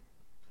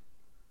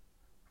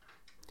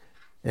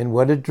 And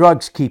what do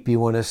drugs keep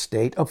you in? A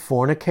state of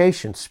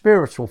fornication,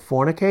 spiritual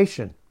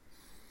fornication.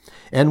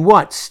 And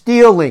what?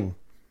 Stealing.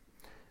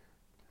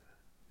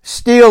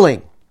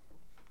 Stealing.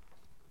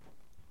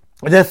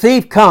 The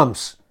thief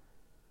comes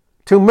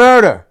to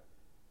murder,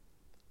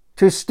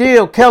 to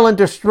steal, kill, and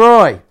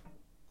destroy.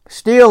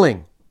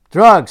 Stealing,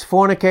 drugs,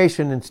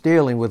 fornication, and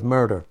stealing with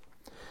murder.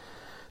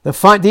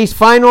 These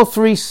final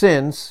three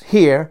sins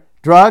here,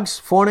 drugs,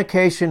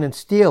 fornication, and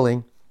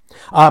stealing,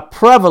 are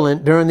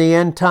prevalent during the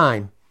end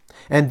time.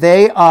 And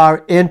they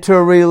are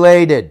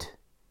interrelated.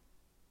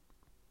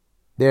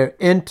 They're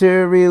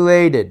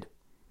interrelated.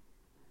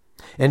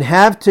 And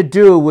have to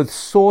do with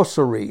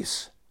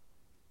sorceries.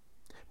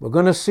 We're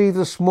going to see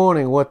this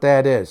morning what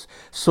that is.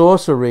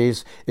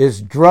 Sorceries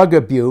is drug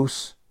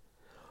abuse,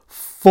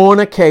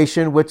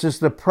 fornication, which is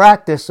the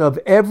practice of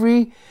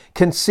every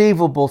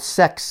conceivable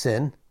sex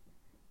sin.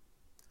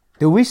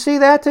 Do we see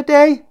that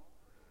today?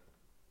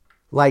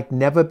 Like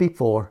never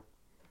before.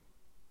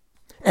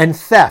 And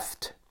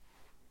theft.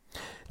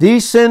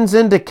 These sins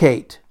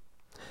indicate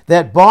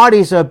that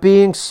bodies are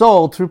being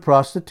sold through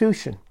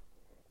prostitution.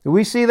 Do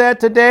we see that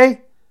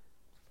today?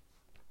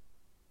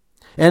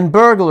 And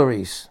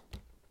burglaries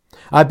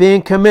are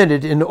being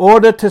committed in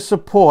order to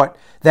support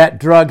that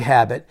drug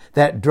habit,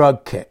 that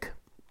drug kick.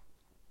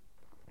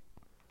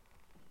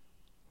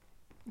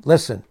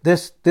 Listen,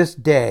 this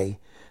day,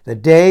 the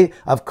day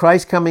of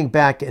Christ coming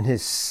back in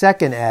his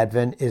second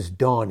advent, is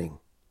dawning.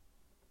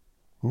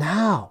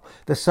 Now,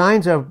 the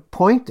signs are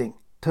pointing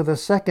to the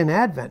second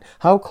advent.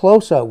 How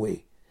close are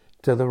we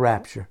to the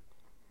rapture?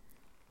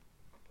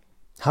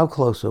 How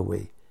close are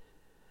we?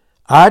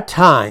 Our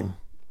time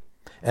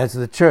as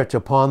the church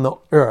upon the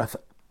earth,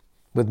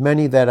 with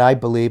many that I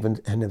believe and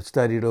have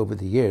studied over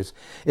the years,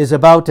 is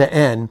about to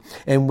end,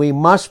 and we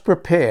must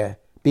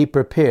be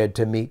prepared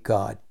to meet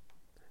God.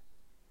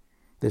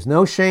 There's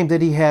no shame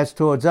that he has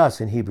towards us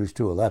in Hebrews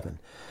 2:11,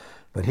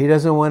 but he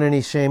doesn't want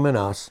any shame in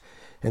us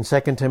in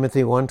 2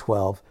 Timothy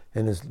 1:12,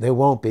 and there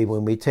won't be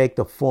when we take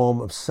the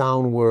form of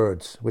sound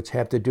words, which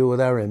have to do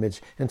with our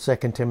image, in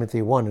 2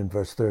 Timothy 1 and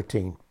verse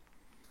 13.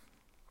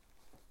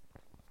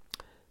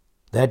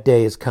 That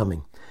day is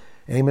coming.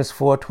 Amos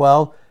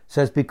 4:12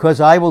 says, because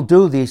I will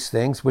do these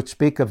things which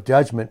speak of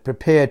judgment,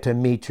 prepare to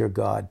meet your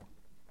God.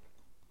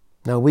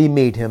 Now we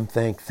meet him,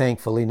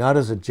 thankfully, not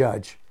as a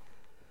judge,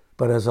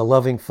 but as a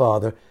loving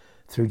Father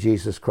through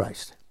Jesus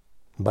Christ,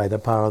 by the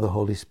power of the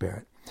Holy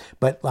Spirit.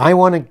 But I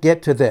want to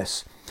get to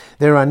this.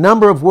 There are a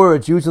number of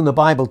words used in the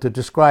Bible to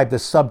describe the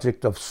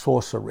subject of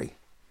sorcery.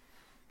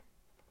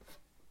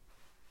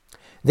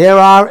 There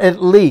are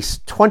at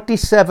least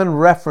 27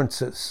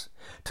 references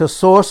to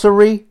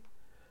sorcery,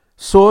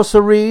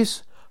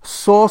 sorceries,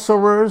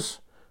 sorcerers,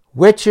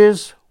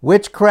 witches,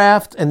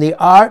 witchcraft, and the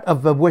art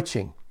of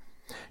bewitching.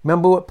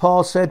 Remember what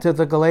Paul said to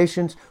the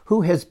Galatians?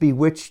 Who has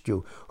bewitched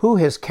you? Who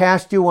has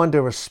cast you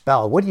under a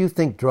spell? What do you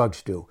think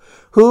drugs do?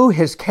 Who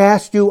has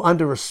cast you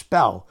under a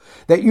spell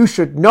that you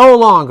should no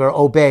longer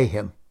obey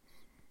him?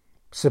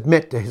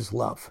 Submit to his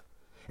love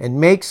and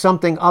make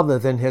something other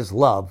than his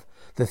love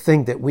the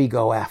thing that we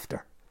go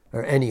after,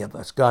 or any of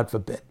us, God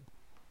forbid.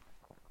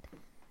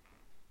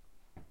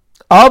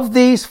 Of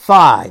these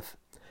 5,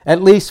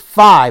 at least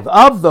 5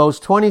 of those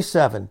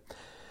 27,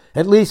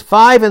 at least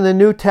 5 in the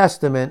New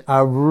Testament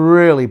are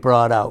really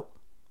brought out.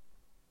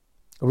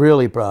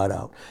 Really brought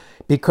out.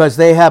 Because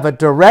they have a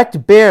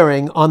direct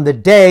bearing on the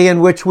day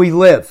in which we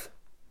live.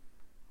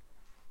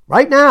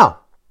 Right now,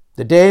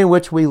 the day in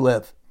which we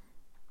live.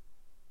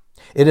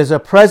 It is a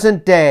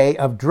present day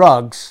of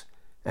drugs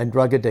and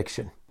drug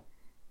addiction.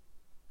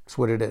 That's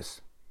what it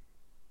is.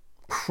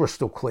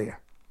 Crystal clear.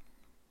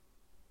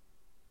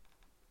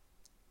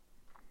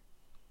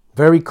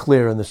 Very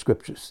clear in the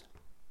scriptures.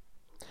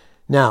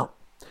 Now,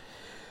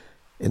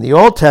 in the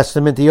Old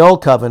Testament, the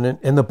Old Covenant,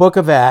 in the book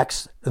of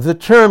Acts, the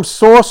term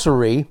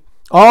sorcery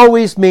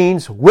always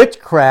means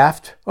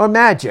witchcraft or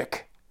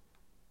magic.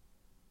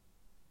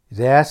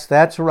 Yes,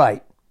 that's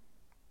right.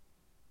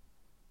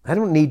 I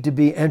don't need to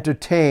be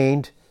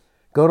entertained,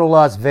 go to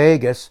Las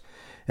Vegas,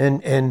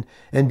 and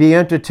be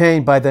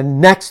entertained by the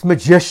next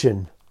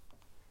magician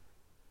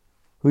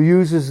who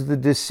uses the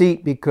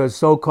deceit because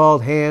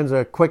so-called hands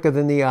are quicker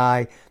than the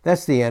eye.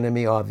 That's the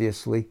enemy,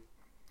 obviously,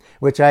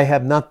 which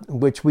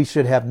we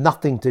should have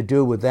nothing to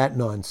do with that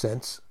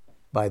nonsense,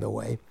 by the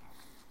way.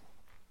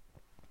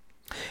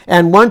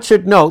 And one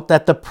should note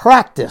that that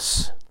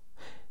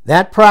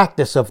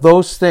practice of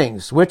those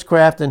things,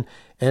 witchcraft and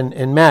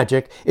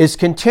magic, is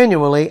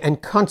continually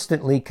and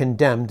constantly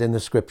condemned in the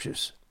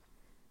Scriptures.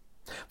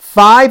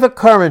 5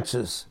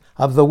 occurrences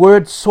of the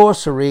word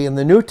sorcery in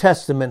the New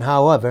Testament,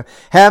 however,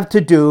 have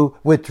to do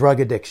with drug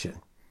addiction.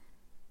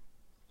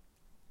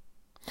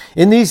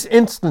 In these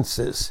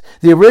instances,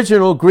 the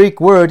original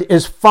Greek word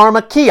is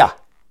pharmakia.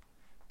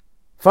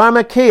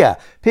 Pharmakia,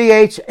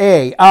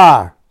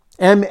 Pharmakeia.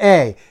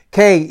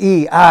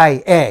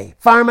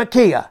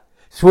 Pharmakia.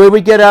 It's where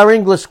we get our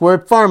English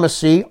word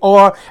pharmacy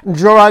or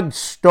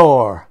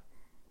drugstore.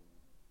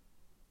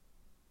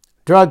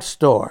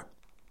 Drugstore.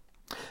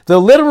 The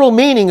literal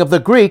meaning of the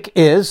Greek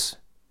is,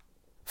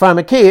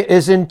 pharmakia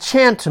is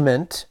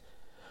enchantment,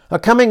 or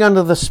coming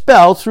under the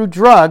spell through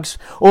drugs,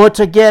 or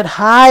to get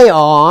high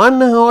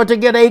on, or to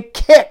get a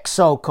kick,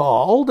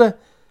 so-called,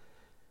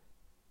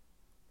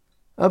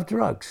 of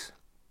drugs.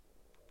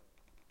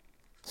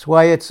 That's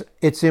why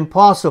it's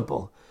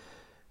impossible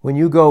when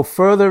you go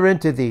further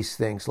into these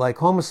things, like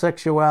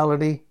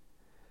homosexuality,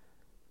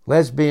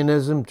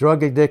 lesbianism,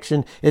 drug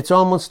addiction. It's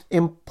almost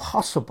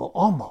impossible,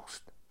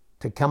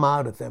 to come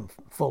out of them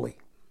fully.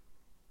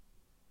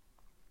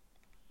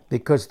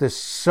 Because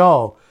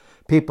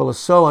people are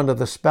so under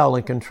the spell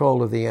and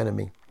control of the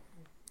enemy.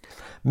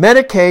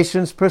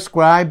 Medications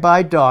prescribed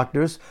by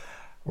doctors,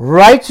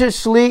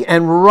 righteously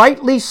and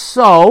rightly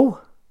so,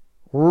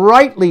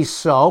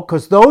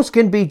 because those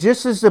can be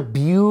just as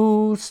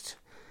abused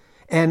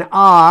and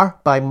are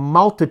by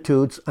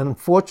multitudes,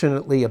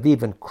 unfortunately, of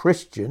even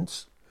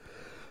Christians.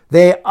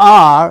 They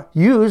are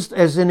used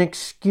as an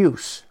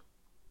excuse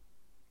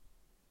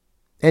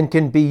and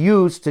can be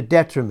used to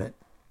detriment.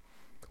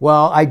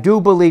 Well, I do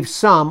believe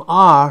some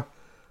are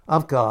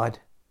of God.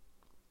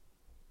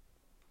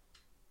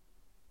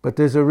 But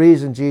there's a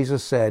reason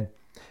Jesus said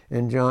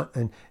in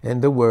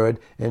the Word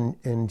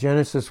in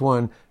Genesis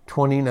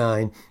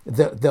 1:29,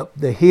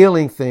 the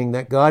healing thing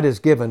that God has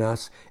given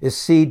us is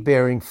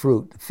seed-bearing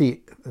fruit.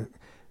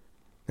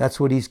 That's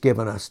what He's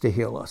given us to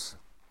heal us.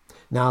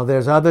 Now,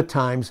 there's other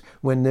times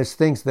when there's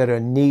things that are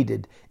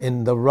needed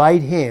in the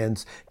right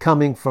hands,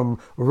 coming from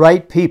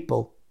right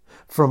people,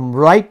 from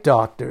right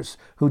doctors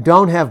who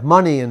don't have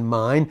money in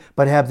mind,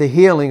 but have the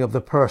healing of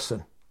the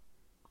person.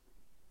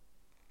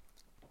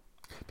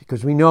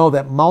 Because we know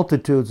that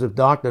multitudes of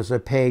doctors are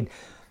paid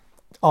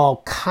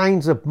all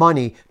kinds of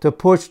money to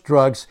push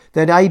drugs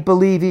that I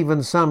believe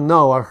even some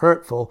know are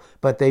hurtful,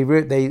 but they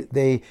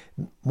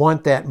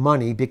want that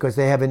money because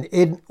they have an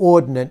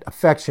inordinate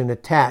affection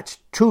attached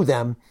to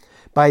them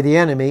by the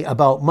enemy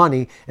about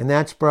money, and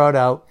that's brought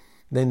out.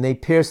 Then they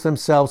pierce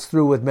themselves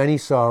through with many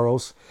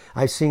sorrows.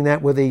 I've seen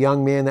that with a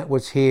young man that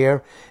was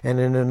here and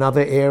in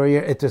another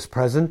area at this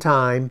present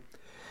time,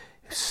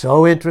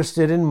 so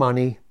interested in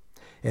money.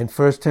 In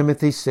 1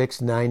 Timothy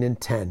 6:9 and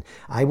 10.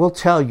 I will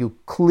tell you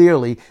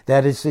clearly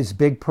that is his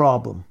big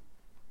problem.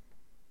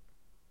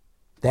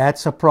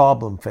 That's a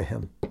problem for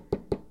him.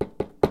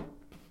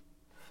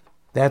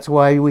 That's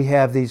why we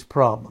have these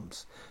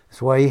problems.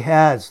 That's why he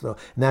has, though.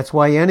 And that's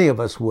why any of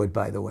us would,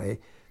 by the way.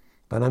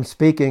 But I'm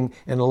speaking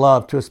in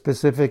love to a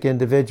specific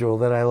individual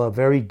that I love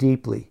very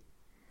deeply,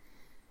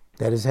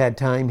 that has had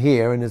time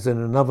here and is in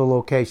another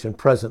location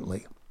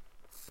presently.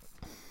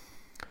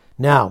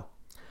 Now,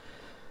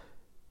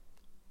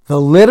 the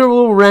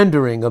literal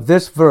rendering of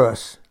this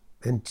verse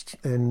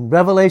in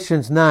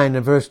Revelations 9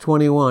 and verse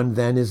 21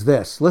 then is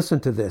this. Listen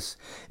to this.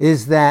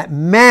 Is that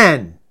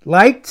men,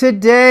 like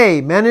today,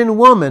 men and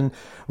women,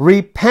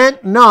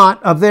 repent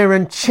not of their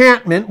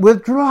enchantment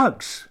with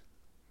drugs.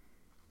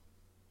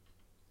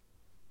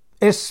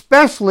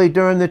 Especially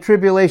during the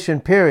tribulation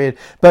period.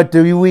 But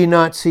do we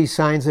not see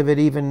signs of it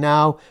even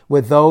now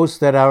with those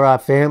that are our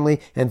family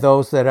and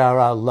those that are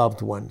our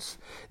loved ones?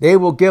 They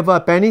will give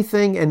up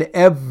anything and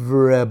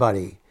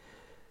everybody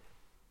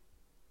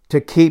to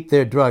keep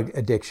their drug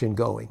addiction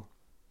going.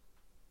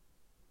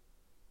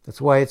 That's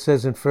why it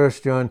says in 1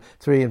 John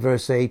 3 and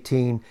verse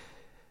 18,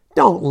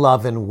 don't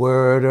love in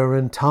word or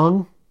in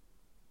tongue,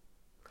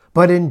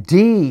 but in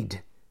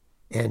deed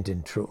and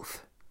in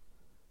truth.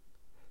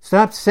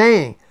 Stop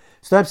saying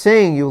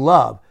you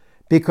love,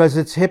 because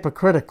it's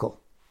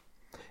hypocritical.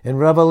 In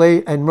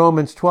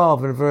Romans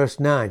 12 and verse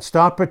 9,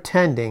 stop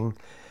pretending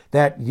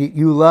that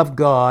you love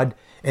God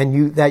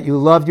and that you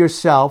love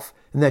yourself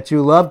and that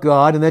you love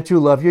God and that you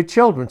love your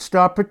children.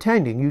 Stop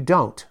pretending you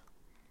don't.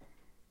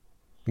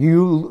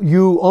 You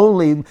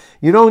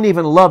don't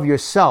even love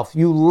yourself.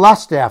 You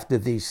lust after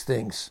these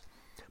things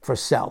for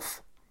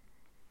self.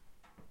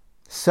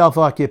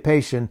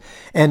 Self-occupation,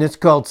 and it's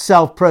called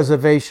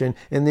self-preservation,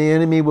 and the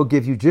enemy will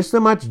give you just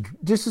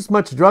as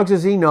much drugs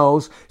as he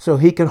knows so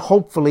he can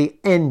hopefully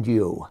end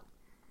you.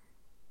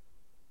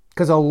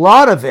 Because a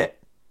lot of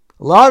it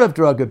A lot of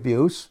drug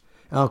abuse,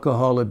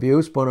 alcohol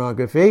abuse,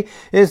 pornography,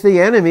 is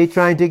the enemy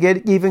trying to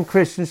get even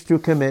Christians to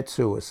commit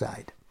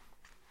suicide,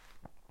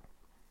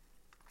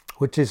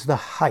 which is the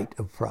height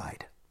of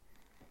pride.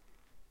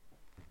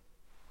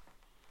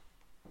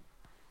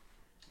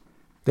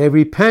 They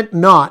repent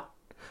not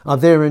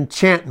of their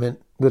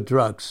enchantment with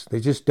drugs. They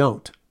just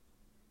don't.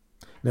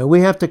 Now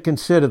we have to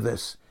consider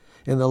this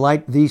in the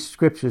light, these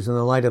scriptures in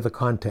the light of the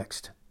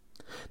context.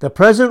 The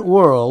present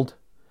world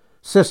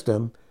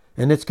system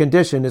and its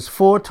condition is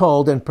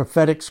foretold in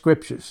prophetic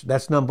scriptures.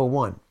 That's number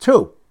one.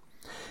 2,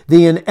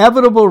 the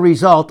inevitable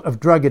result of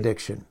drug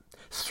addiction.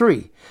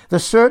 3, the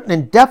certain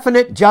and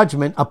definite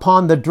judgment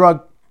upon the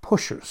drug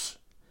pushers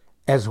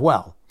as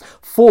well.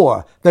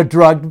 4, the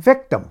drug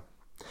victim.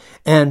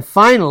 And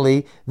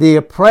finally, the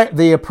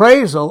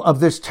appraisal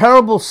of this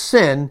terrible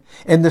sin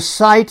in the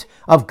sight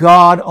of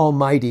God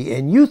Almighty.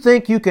 And you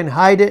think you can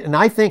hide it, and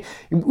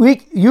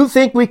you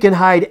think we can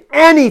hide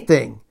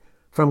anything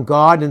from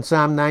God in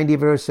Psalm 90,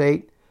 verse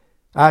 8?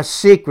 Our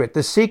secret,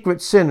 the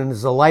secret sin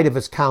is the light of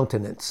his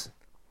countenance.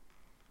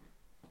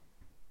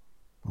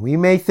 We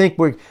may think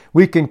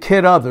we can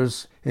kid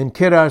others and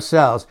kid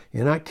ourselves.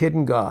 You're not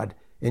kidding God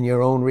in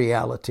your own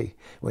reality.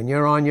 When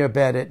you're on your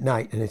bed at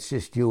night and it's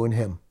just you and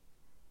him.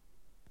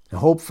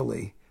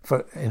 Hopefully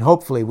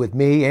with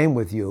me and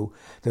with you,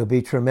 there'll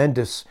be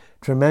tremendous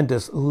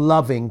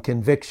loving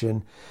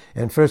conviction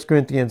in 1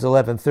 Corinthians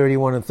 11,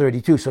 31 and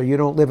 32, so you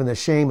don't live in the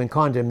shame and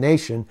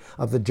condemnation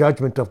of the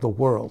judgment of the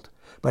world,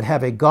 but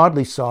have a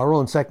godly sorrow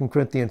in 2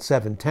 Corinthians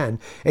 7:10,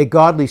 a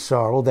godly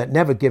sorrow that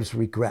never gives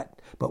regret,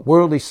 but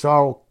worldly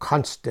sorrow,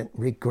 constant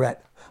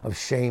regret of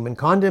shame and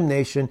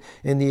condemnation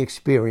in the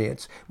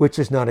experience, which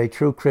is not a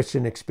true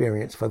Christian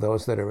experience for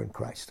those that are in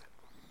Christ.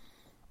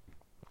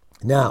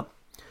 Now,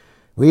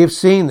 we have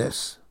seen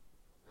this,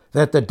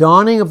 that the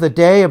dawning of the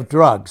day of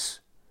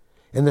drugs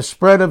and the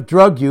spread of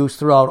drug use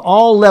throughout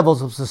all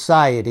levels of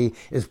society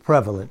is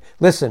prevalent.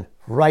 Listen,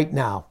 right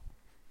now.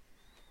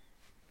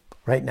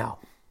 Right now.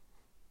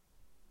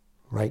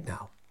 Right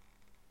now.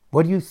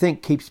 What do you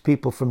think keeps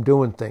people from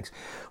doing things?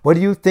 What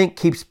do you think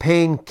keeps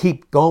pain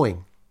keep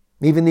going?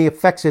 Even the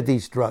effects of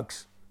these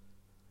drugs.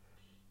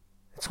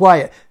 That's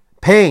why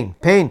pain,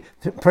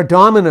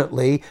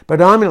 predominantly,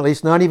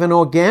 it's not even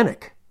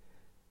organic.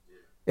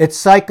 It's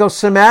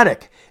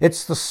psychosomatic.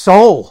 It's the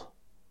soul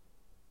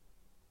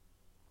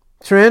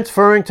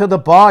transferring to the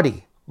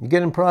body. You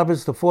get in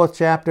Proverbs, the 4th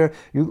chapter,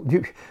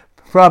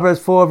 Proverbs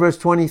 4, verse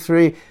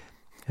 23,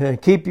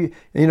 keep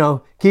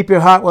your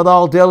heart with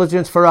all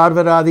diligence, for out of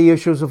it are the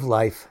issues of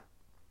life.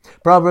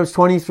 Proverbs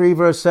 23,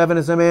 verse 7,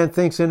 as a man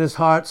thinks in his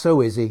heart,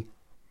 so is he.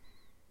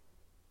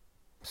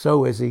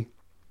 So is he.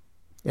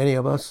 Any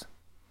of us?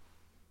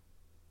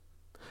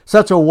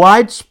 Such a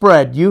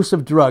widespread use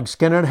of drugs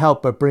cannot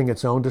help but bring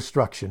its own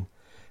destruction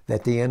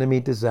that the enemy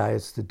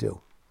desires to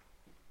do.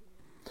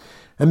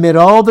 Amid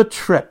all the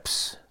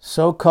trips,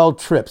 so-called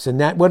trips,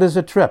 and what is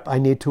a trip? I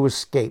need to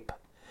escape.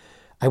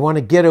 I want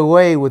to get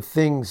away with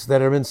things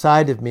that are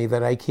inside of me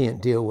that I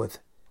can't deal with.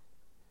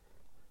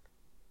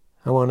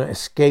 I want to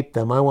escape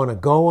them. I want to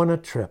go on a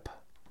trip.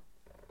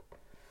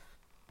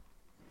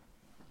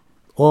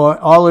 Or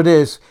all it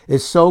is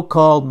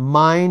so-called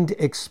mind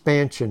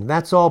expansion.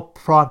 That's all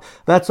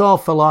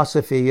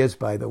philosophy is,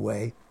 by the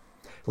way.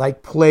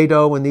 Like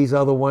Plato and these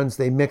other ones,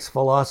 they mix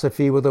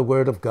philosophy with the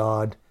Word of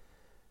God.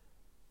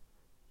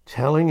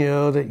 Telling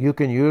you that you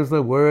can use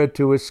the Word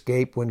to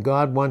escape when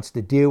God wants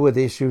to deal with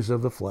issues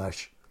of the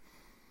flesh.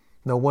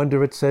 No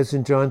wonder it says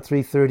in John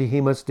 3:30, he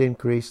must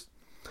increase,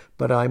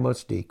 but I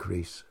must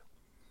decrease.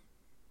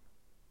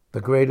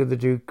 The greater the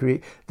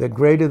decrease, the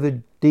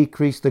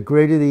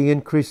greater the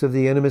increase of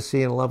the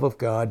intimacy and love of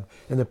God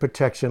and the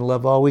protection.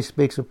 Love always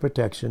speaks of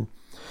protection.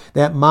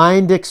 That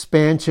mind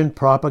expansion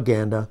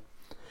propaganda,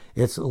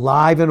 it's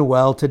live and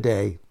well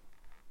today.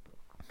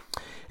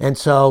 And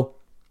so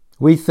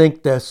we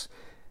think this.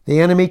 The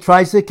enemy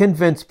tries to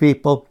convince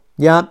people,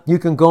 yeah, you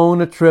can go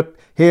on a trip.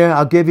 Here,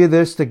 I'll give you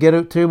this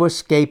to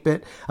escape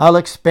it. I'll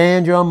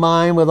expand your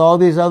mind with all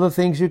these other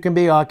things you can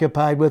be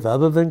occupied with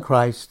other than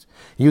Christ.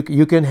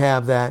 You can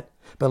have that.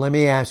 But let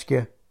me ask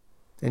you,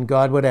 and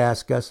God would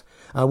ask us,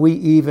 are we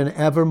even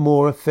ever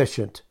more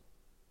efficient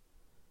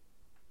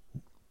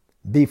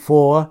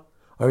before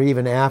or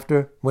even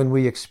after when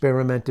we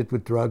experimented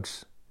with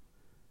drugs?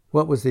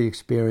 What was the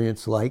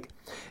experience like?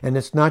 And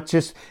it's not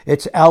just,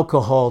 it's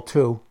alcohol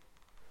too.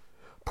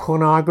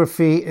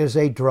 Pornography is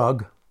a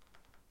drug.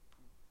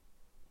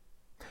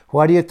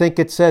 Why do you think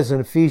it says in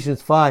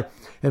Ephesians 5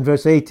 and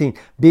verse 18,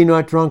 be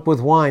not drunk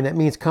with wine? That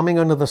means coming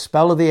under the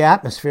spell of the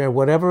atmosphere,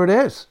 whatever it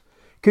is.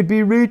 Could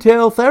be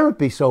retail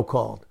therapy,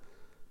 so-called.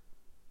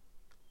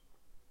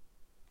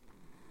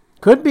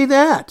 Could be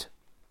that.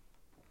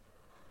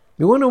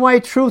 You wonder why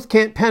truth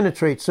can't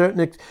penetrate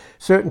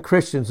certain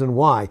Christians, and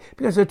why?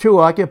 Because they're too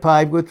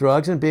occupied with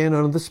drugs and being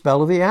under the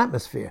spell of the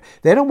atmosphere.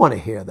 They don't want to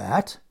hear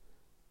that.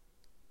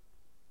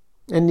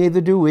 And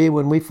neither do we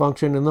when we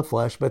function in the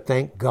flesh, but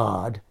thank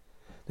God.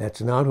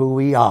 That's not who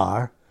we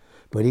are,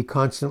 but he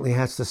constantly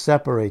has to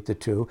separate the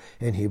two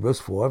in Hebrews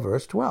 4,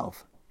 verse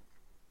 12.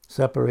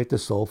 Separate the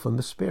soul from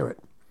the spirit.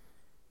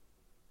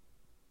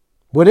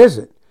 What is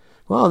it?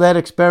 Well, that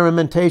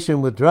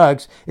experimentation with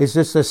drugs is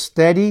just a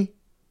steady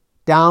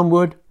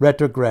downward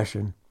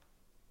retrogression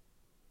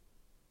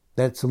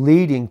that's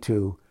leading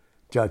to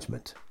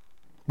judgment,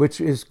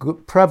 which is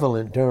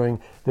prevalent during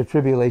the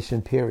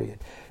tribulation period.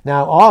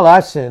 Now, all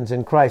our sins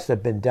in Christ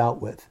have been dealt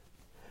with.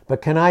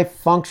 But can I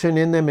function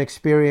in them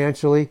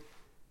experientially?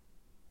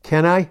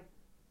 Can I?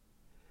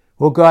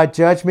 Will God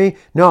judge me?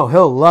 No,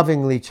 He'll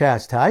lovingly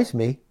chastise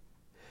me.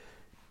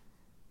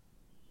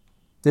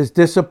 There's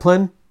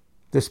discipline,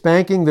 the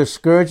spanking, the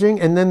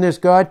scourging, and then there's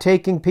God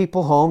taking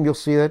people home. You'll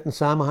see that in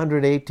Psalm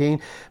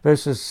 118,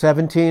 verses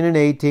 17 and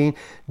 18.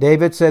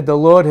 David said, the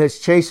Lord has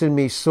chastened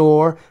me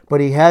sore, but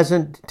He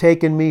hasn't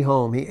taken me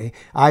home.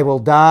 I will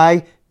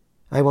die.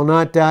 I will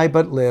not die,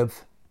 but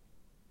live.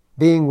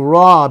 Being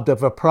robbed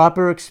of a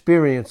proper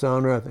experience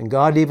on earth. And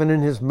God, even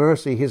in His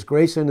mercy, His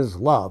grace, and His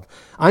love,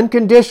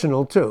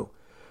 unconditional too,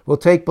 will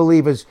take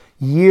believers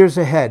years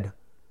ahead,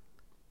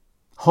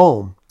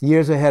 home,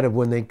 years ahead of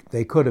when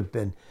they could have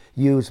been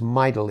used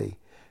mightily.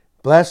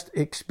 Blessed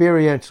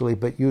experientially,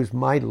 but used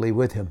mightily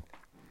with Him.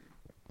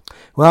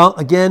 Well,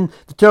 again,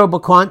 the terrible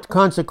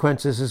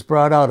consequences is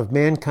brought out of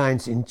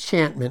mankind's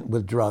enchantment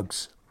with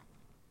drugs.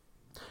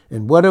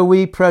 And what are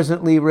we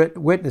presently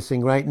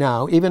witnessing right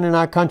now, even in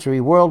our country,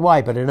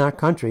 worldwide, but in our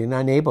country, in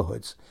our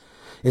neighborhoods,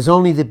 is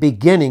only the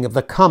beginning of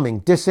the coming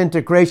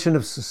disintegration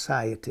of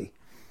society.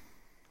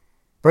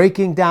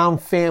 Breaking down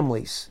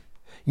families.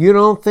 You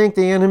don't think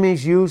the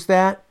enemies use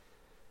that?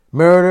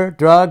 Murder,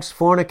 drugs,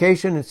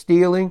 fornication, and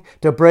stealing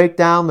to break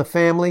down the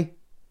family?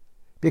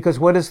 Because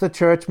what is the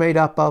church made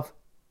up of?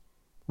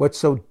 What's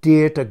so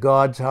dear to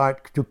God's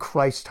heart, to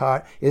Christ's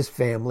heart, is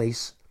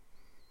families.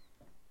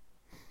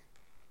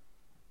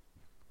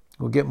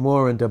 We'll get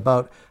more into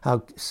about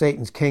how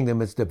Satan's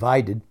kingdom is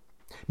divided,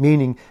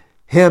 meaning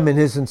him and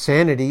his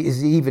insanity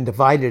is even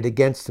divided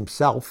against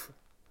himself.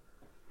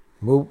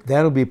 Well,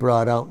 that'll be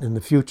brought out in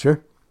the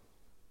future.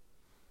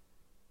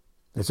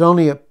 It's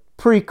only a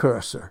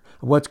precursor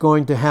of what's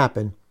going to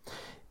happen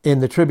in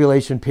the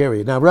tribulation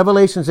period. Now,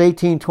 Revelations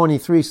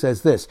 18:23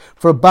 says this,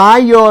 for by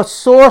your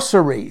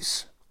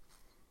sorceries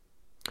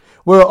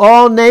were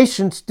all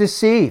nations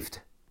deceived.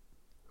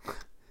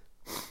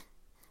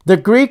 The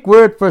Greek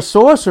word for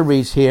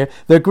sorceries here,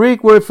 the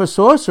Greek word for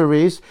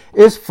sorceries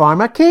is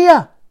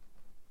pharmakia.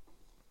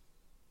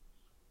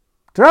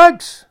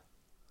 Drugs.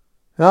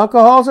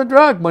 Alcohol's a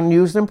drug when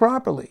used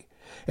improperly.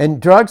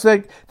 And drugs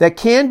that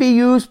can be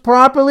used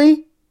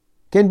properly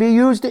can be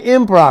used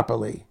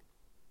improperly.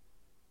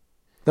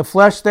 The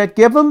flesh that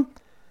give them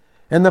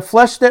and the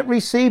flesh that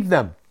receive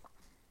them.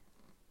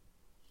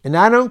 And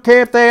I don't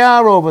care if they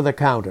are over the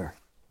counter.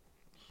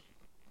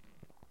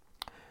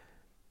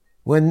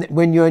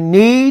 When your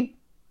need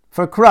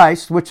for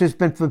Christ, which has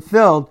been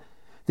fulfilled,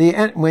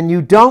 when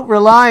you don't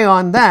rely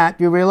on that,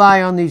 you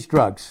rely on these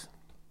drugs.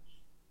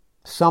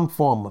 Some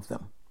form of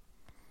them.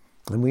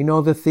 And we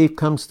know the thief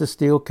comes to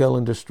steal, kill,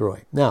 and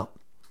destroy. Now,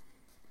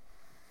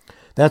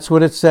 that's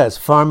what it says,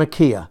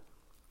 pharmakia.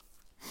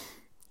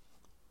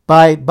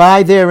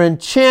 By their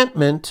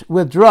enchantment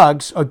with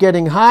drugs or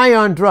getting high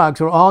on drugs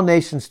are all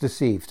nations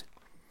deceived.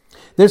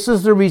 This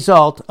is the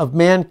result of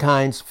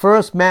mankind's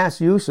first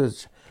mass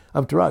usage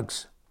of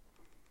drugs.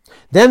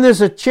 Then there's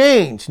a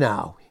change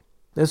now.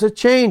 There's a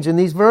change in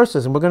these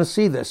verses, and we're going to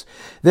see this.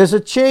 There's a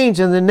change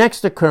in the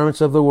next occurrence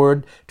of the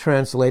word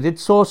translated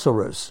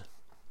sorcerers.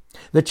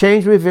 The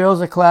change reveals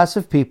a class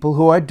of people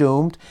who are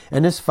doomed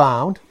and is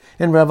found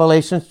in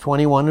Revelation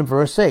 21 and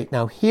verse 8.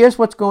 Now, here's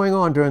what's going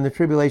on during the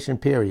tribulation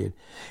period.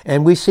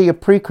 And we see a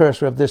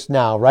precursor of this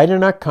now, right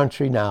in our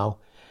country now,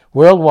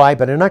 worldwide,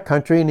 but in our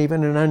country and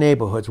even in our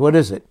neighborhoods. What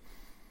is it?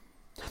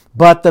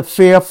 But the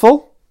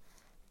fearful,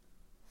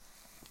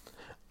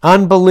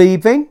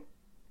 unbelieving.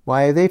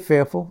 Why are they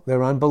fearful?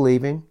 They're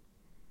unbelieving.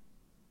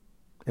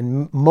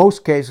 In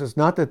most cases,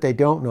 not that they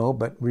don't know,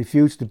 but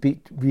refuse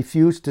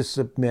to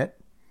submit.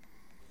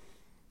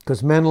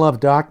 Because men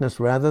love darkness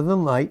rather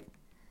than light,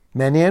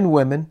 men and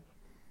women.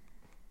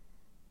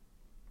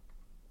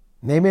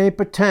 They may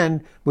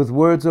pretend with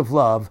words of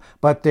love,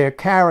 but their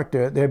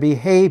character, their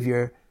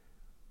behavior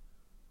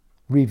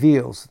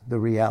reveals the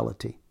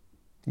reality.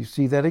 You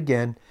see that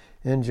again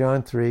in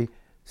John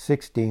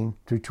 3:16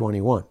 through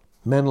 21.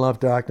 Men love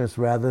darkness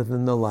rather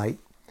than the light,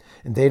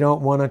 and they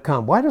don't want to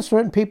come. Why do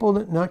certain people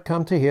not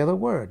come to hear the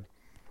word?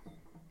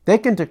 They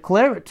can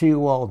declare it to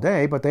you all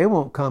day, but they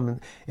won't come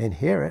and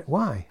hear it.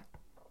 Why?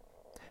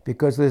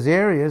 Because there's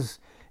areas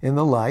in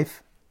the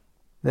life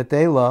that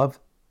they love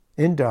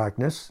in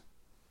darkness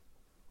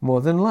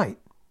more than light.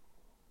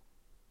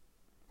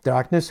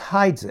 Darkness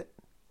hides it.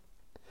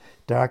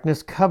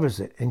 Darkness covers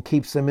it and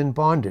keeps them in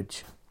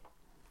bondage.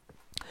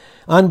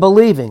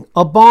 Unbelieving,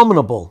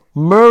 abominable,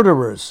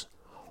 murderers,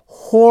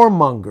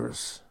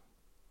 whoremongers.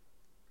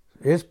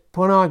 There's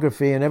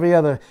pornography and every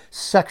other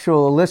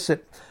sexual,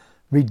 illicit,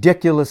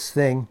 ridiculous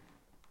thing.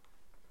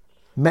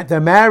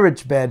 The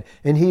marriage bed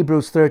in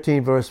Hebrews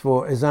 13 verse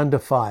 4 is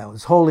undefiled.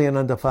 It's holy and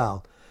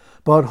undefiled.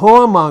 But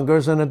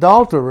whoremongers and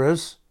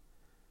adulterers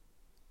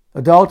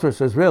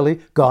Adulteresses,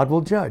 really, God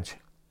will judge.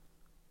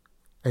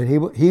 And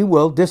he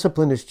will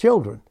discipline his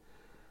children.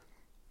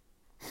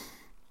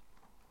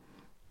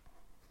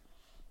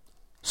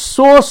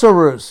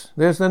 Sorcerers,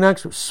 there's the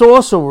next one.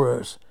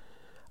 Sorcerers,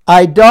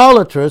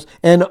 idolaters,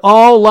 and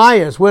all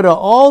liars. Where do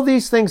all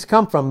these things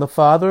come from? The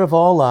father of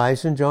all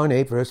lies in John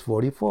 8, verse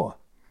 44.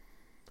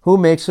 Who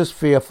makes us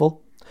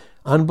fearful,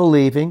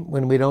 unbelieving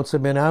when we don't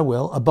submit our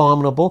will,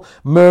 abominable,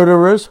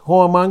 murderers,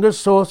 whoremongers,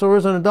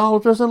 sorcerers, and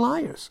idolaters, and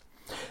liars.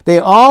 They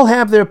all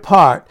have their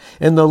part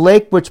in the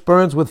lake which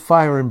burns with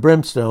fire and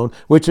brimstone,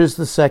 which is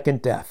the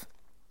second death.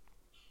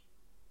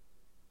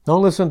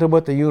 Don't listen to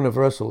what the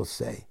universalists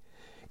say.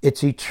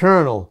 It's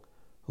eternal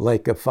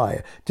lake of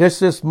fire,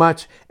 just as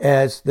much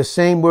as the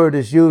same word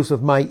is used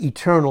of my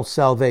eternal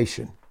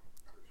salvation.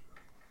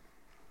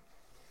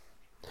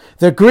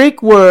 The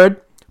Greek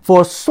word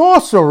for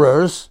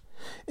sorcerers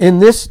in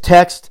this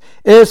text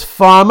is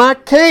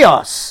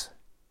pharmakeos.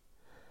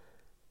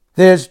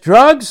 There's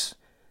drugs,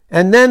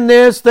 and then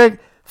there's the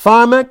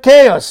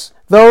pharmakeos,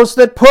 those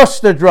that push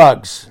the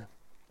drugs.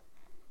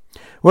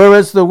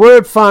 Whereas the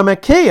word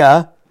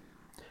pharmakeia,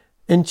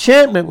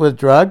 enchantment with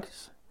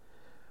drugs,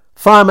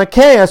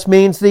 pharmakeos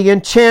means the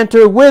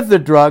enchanter with the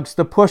drugs,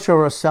 the pusher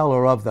or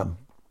seller of them.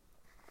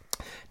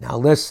 Now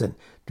listen,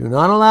 do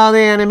not allow the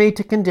enemy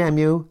to condemn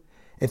you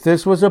if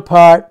this was a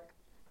part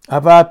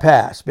of our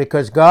past,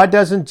 because God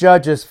doesn't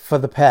judge us for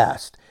the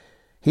past.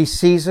 He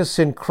sees us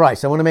in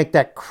Christ. I want to make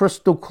that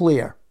crystal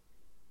clear.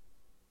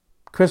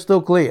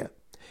 Crystal clear.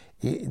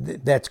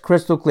 That's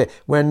crystal clear.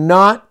 We're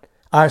not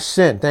our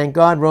sin. Thank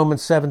God,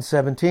 Romans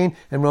 7:17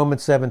 and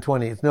Romans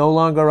 7:20. It's no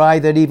longer I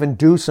that even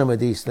do some of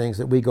these things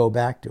that we go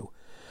back to.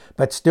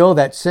 But still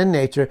that sin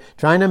nature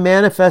trying to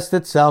manifest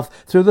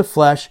itself through the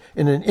flesh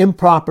in an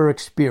improper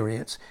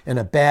experience, in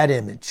a bad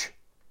image.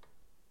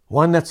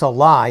 One that's a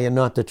lie and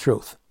not the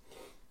truth.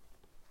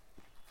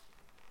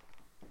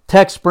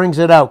 Text brings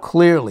it out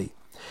clearly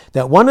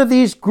that one of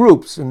these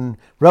groups in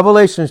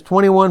Revelation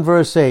 21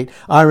 verse 8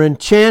 are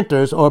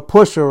enchanters or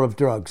pusher of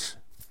drugs.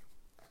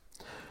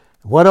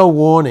 What a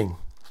warning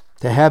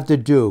to have to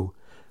do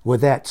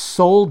with that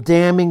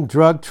soul-damning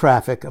drug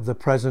traffic of the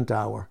present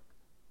hour.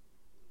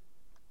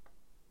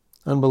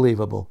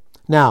 Unbelievable.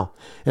 Now,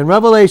 in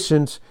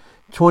Revelations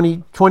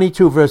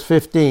 22 verse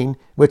 15,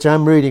 which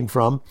I'm reading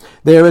from,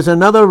 there is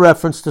another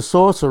reference to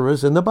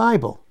sorcerers in the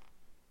Bible.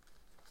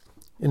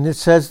 And it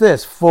says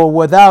this, for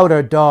without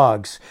are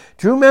dogs.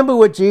 Do you remember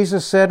what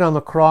Jesus said on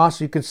the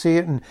cross? You can see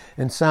it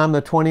in Psalm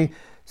the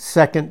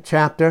 22nd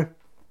chapter.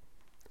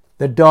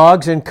 The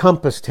dogs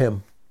encompassed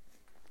him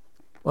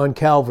on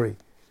Calvary.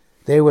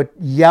 They were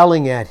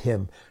yelling at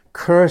him,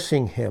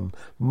 cursing him,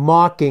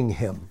 mocking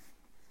him.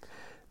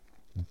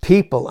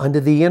 People under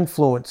the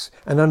influence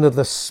and under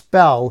the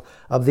spell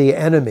of the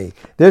enemy.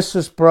 This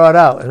is brought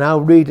out, and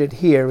I'll read it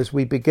here as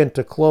we begin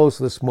to close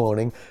this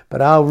morning,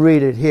 but I'll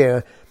read it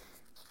here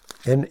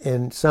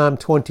in Psalm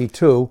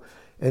 22.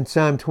 In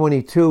Psalm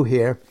 22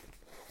 here,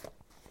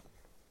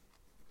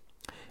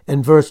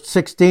 in verse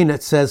 16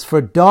 it says,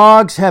 for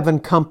dogs have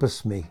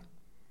encompassed me.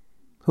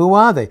 Who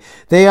are they?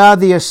 They are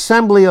the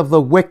assembly of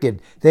the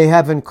wicked. They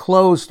have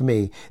enclosed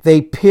me.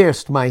 They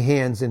pierced my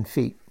hands and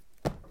feet.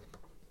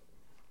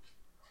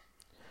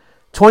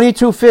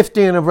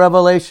 22:15 of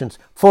Revelations,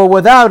 for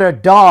without are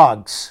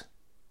dogs,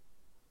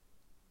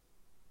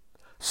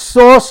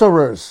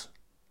 sorcerers,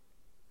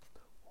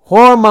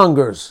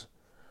 whoremongers,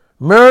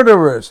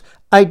 murderers,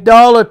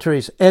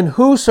 idolatries, and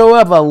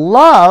whosoever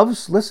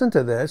loves, listen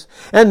to this,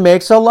 and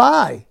makes a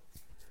lie.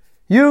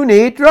 You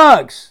need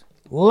drugs.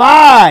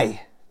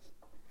 Lie.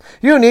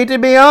 You need to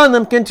be on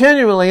them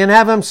continually and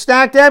have them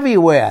stacked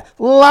everywhere.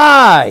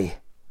 Lie.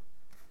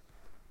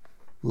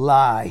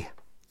 Lie.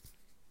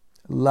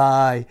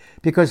 Lie.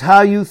 Because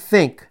how you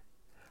think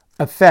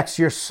affects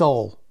your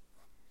soul.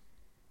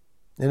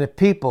 And if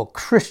people,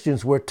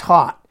 Christians, were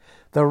taught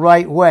the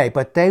right way,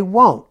 but they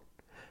won't,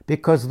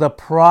 because the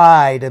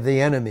pride of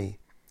the enemy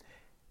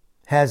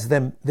has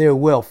their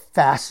will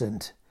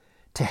fastened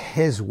to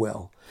his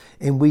will.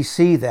 And we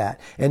see that.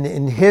 And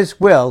in his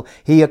will,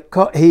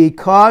 he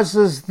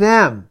causes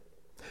them,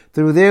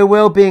 through their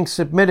will being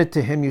submitted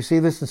to him. You see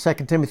this in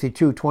 2 Timothy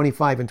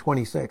 2:25 and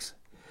 26.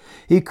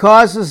 He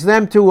causes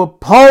them to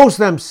oppose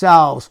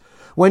themselves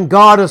when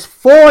God is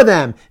for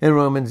them in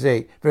Romans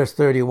 8, verse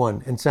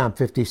 31, and Psalm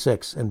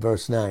 56 and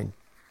verse 9.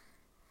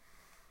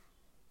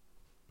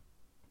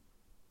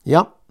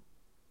 Yep.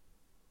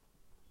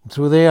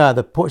 So they are,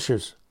 the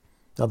pushers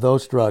of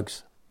those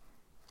drugs.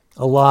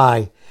 A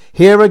lie.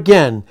 Here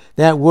again,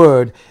 that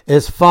word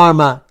is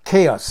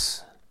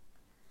pharmakeos.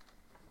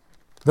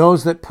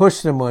 Those that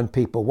push them on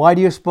people. Why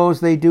do you suppose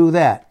they do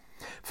that?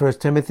 1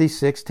 Timothy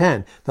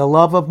 6:10. The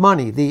love of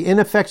money, the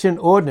ineffectual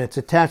ordinance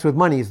attached with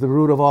money is the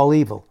root of all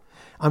evil.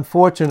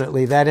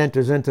 Unfortunately, that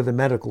enters into the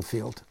medical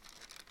field.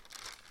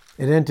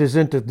 It enters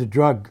into the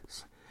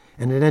drugs,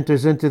 and it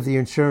enters into the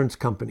insurance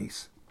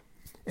companies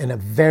in a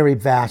very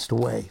vast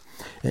way.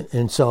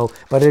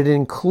 But it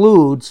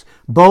includes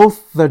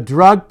both the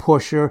drug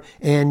pusher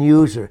and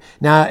user.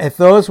 Now, if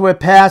those were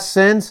past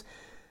sins,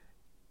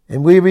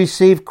 and we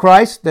receive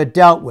Christ, they're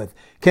dealt with.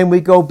 Can we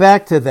go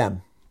back to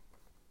them?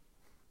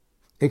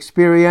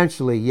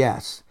 Experientially,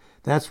 yes.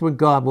 That's when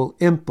God will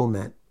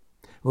implement,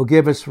 will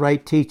give us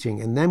right teaching.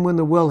 And then when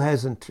the will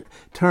hasn't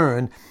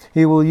turned,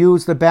 he will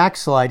use the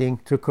backsliding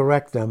to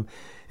correct them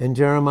in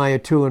Jeremiah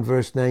 2 and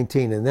verse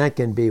 19. And that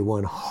can be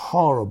one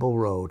horrible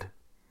road.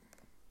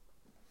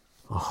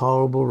 A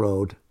horrible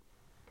road.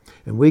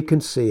 And we can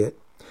see it.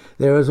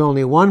 There is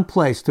only one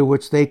place to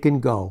which they can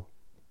go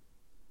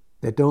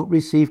that don't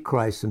receive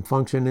Christ and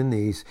function in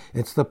these.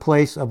 It's the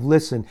place of,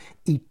 listen,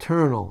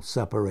 eternal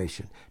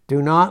separation.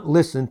 Do not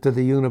listen to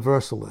the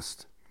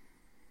universalists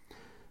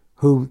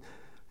who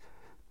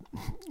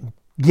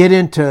get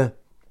into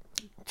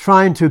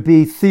trying to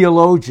be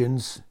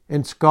theologians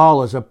and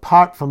scholars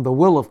apart from the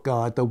will of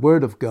God, the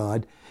Word of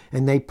God,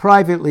 and they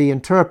privately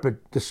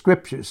interpret the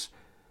Scriptures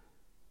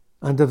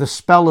under the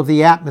spell of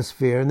the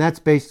atmosphere, and that's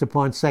based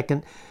upon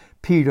 2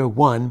 Peter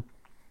 1,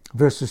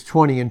 verses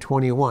 20 and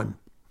 21.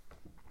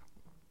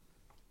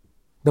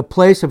 The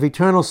place of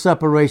eternal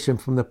separation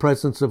from the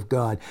presence of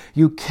God.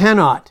 You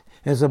cannot,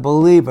 as a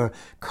believer,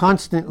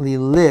 constantly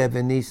live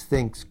in these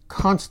things.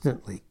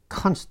 Constantly.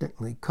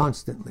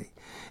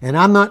 And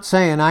I'm not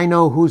saying I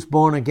know who's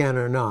born again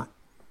or not.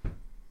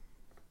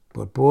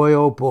 But boy,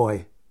 oh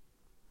boy,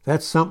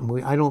 that's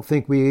something I don't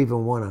think we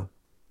even want to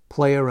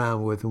play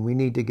around with, and we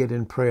need to get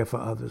in prayer for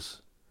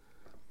others.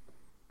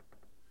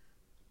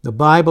 The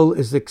Bible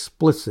is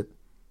explicit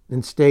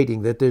in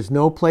stating that there's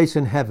no place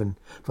in heaven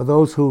for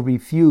those who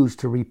refuse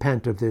to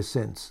repent of their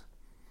sins.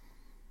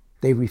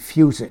 They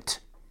refuse it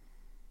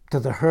to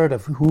the hurt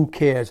of who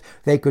cares.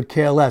 They could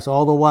care less.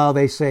 All the while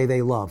they say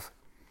they love.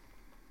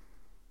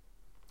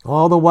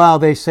 All the while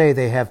they say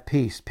they have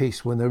peace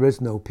when there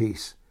is no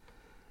peace.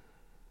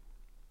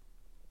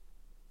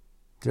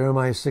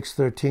 Jeremiah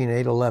 6:13,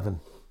 8:11.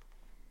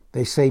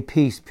 They say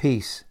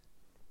peace,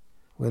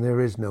 when there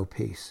is no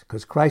peace,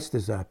 because Christ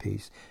is our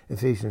peace.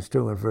 Ephesians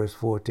 2 and verse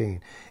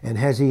 14. And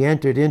has he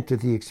entered into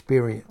the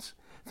experience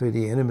through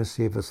the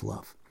intimacy of his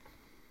love?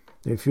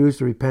 They refuse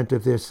to repent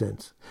of their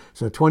sins.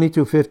 So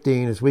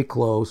 22:15, as we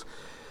close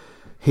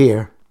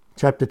here,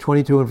 chapter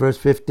 22 and verse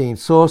 15,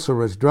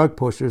 sorcerers, drug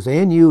pushers,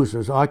 and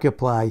users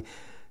occupy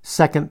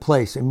second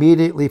place,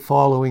 immediately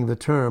following the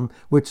term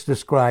which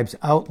describes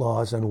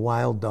outlaws and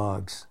wild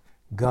dogs.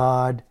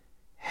 God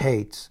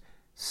hates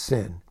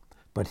sin,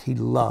 but he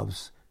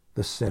loves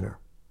the sinner.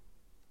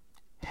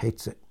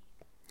 Hates it.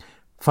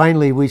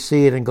 Finally, we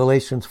see it in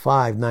Galatians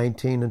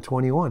 5:19 and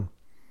 21.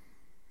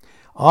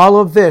 All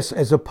of this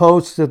as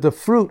opposed to the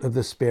fruit of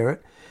the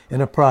Spirit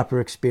in a proper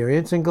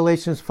experience in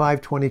Galatians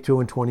 5:22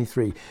 and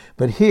 23.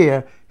 But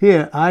here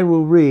I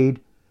will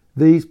read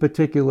these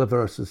particular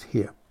verses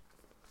here,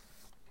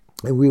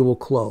 and we will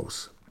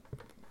close.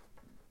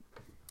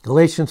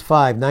 Galatians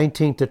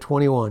 5:19 to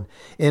 21,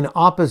 in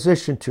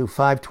opposition to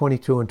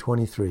 5:22 and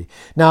 23.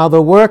 Now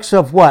the works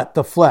of what?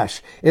 The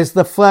flesh. Is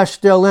the flesh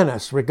still in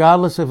us,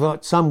 regardless of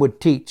what some would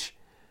teach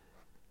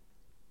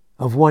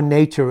of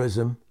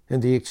one-naturism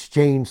and the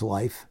exchange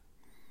life?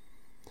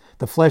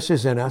 The flesh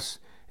is in us.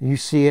 You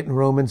see it in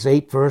Romans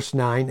 8, verse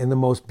 9, and the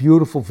most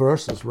beautiful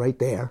verses right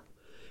there,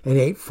 in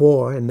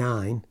 8:4 and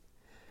 9.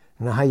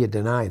 I don't know how you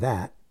deny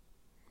that.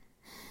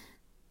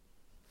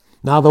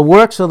 Now the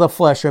works of the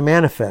flesh are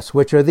manifest,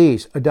 which are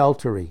these: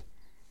 adultery,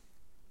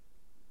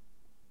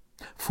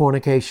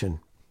 fornication,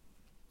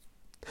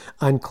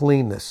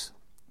 uncleanness,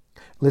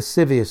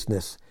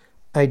 lasciviousness,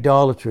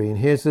 idolatry, and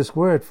here's this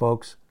word,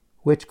 folks,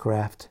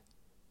 witchcraft,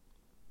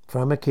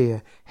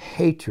 pharmakia,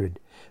 hatred,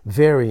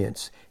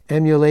 variance,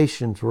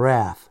 emulations,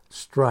 wrath,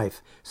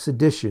 strife,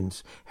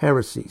 seditions,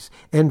 heresies,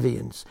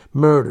 envyings,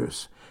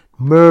 murders,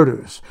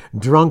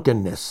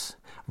 drunkenness,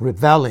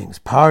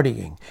 revellings,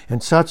 partying,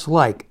 and such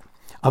like,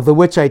 of the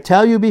which I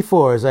tell you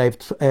before, as I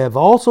have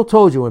also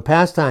told you in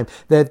past time,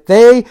 that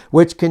they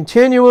which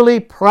continually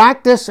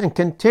practice and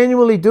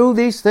continually do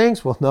these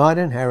things will not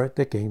inherit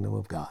the kingdom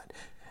of God.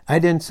 I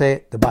didn't say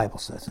it, the Bible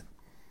says it.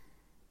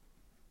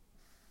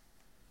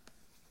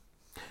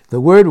 The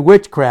word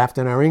witchcraft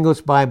in our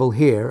English Bible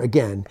here,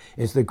 again,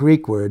 is the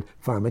Greek word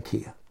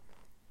pharmakia,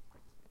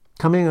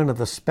 coming under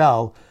the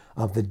spell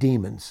of the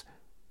demons.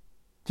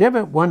 Do you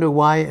ever wonder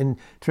why in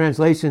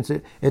translations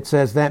it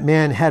says that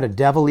man had a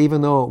devil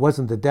even though it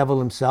wasn't the devil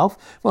himself?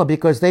 Well,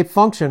 because they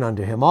function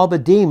under him. All the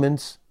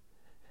demons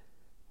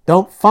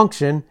don't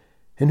function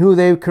in who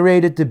they were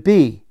created to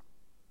be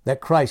that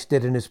Christ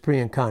did in his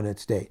pre-incarnate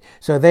state.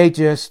 So they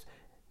just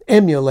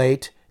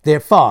emulate their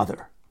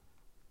father.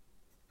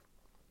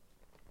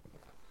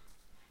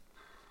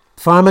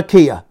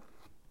 Pharmakia.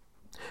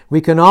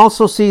 We can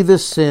also see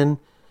this sin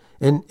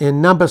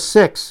in number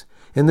 6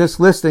 in this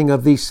listing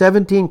of these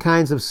 17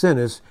 kinds of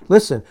sinners,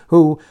 listen,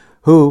 who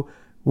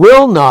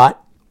will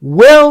not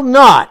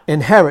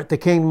inherit the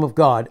kingdom of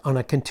God on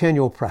a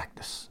continual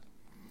practice.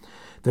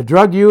 The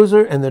drug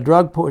user and the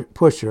drug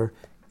pusher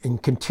in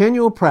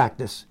continual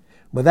practice,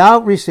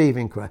 without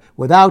receiving Christ,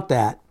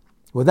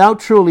 without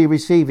truly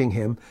receiving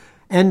him,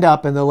 end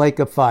up in the lake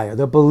of fire.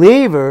 The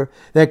believer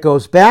that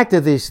goes back to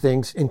these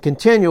things in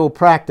continual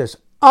practice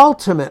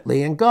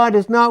ultimately, and God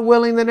is not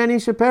willing that any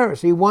should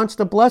perish. He wants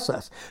to bless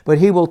us, but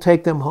he will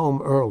take them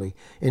home early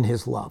in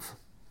his love.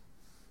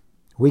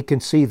 We can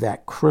see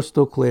that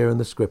crystal clear in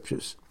the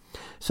scriptures.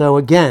 So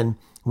again,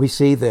 we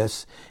see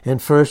this in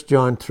 1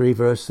 John 3,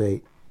 verse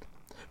 8.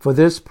 For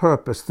this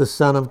purpose the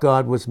Son of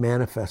God was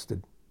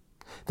manifested,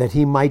 that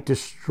he might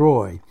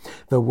destroy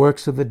the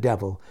works of the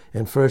devil,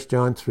 in 1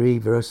 John 3,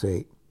 verse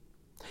 8.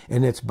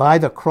 And it's by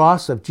the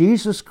cross of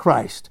Jesus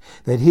Christ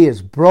that he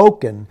has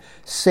broken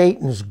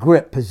Satan's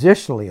grip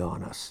positionally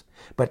on us.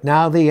 But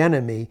now the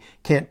enemy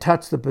can't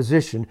touch the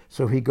position,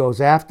 so he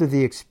goes after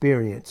the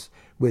experience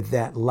with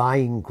that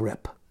lying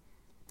grip,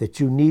 that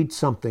you need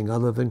something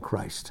other than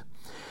Christ.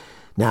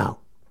 Now,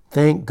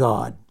 thank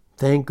God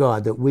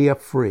that we are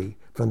free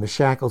from the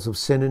shackles of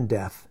sin and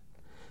death.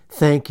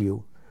 Thank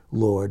you,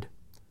 Lord.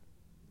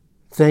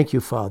 Thank you,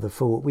 Father,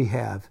 for what we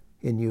have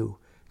in you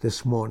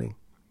this morning.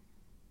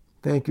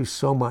 Thank you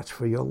so much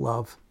for your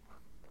love.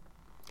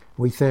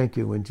 We thank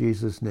you in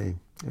Jesus' name.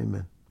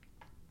 Amen.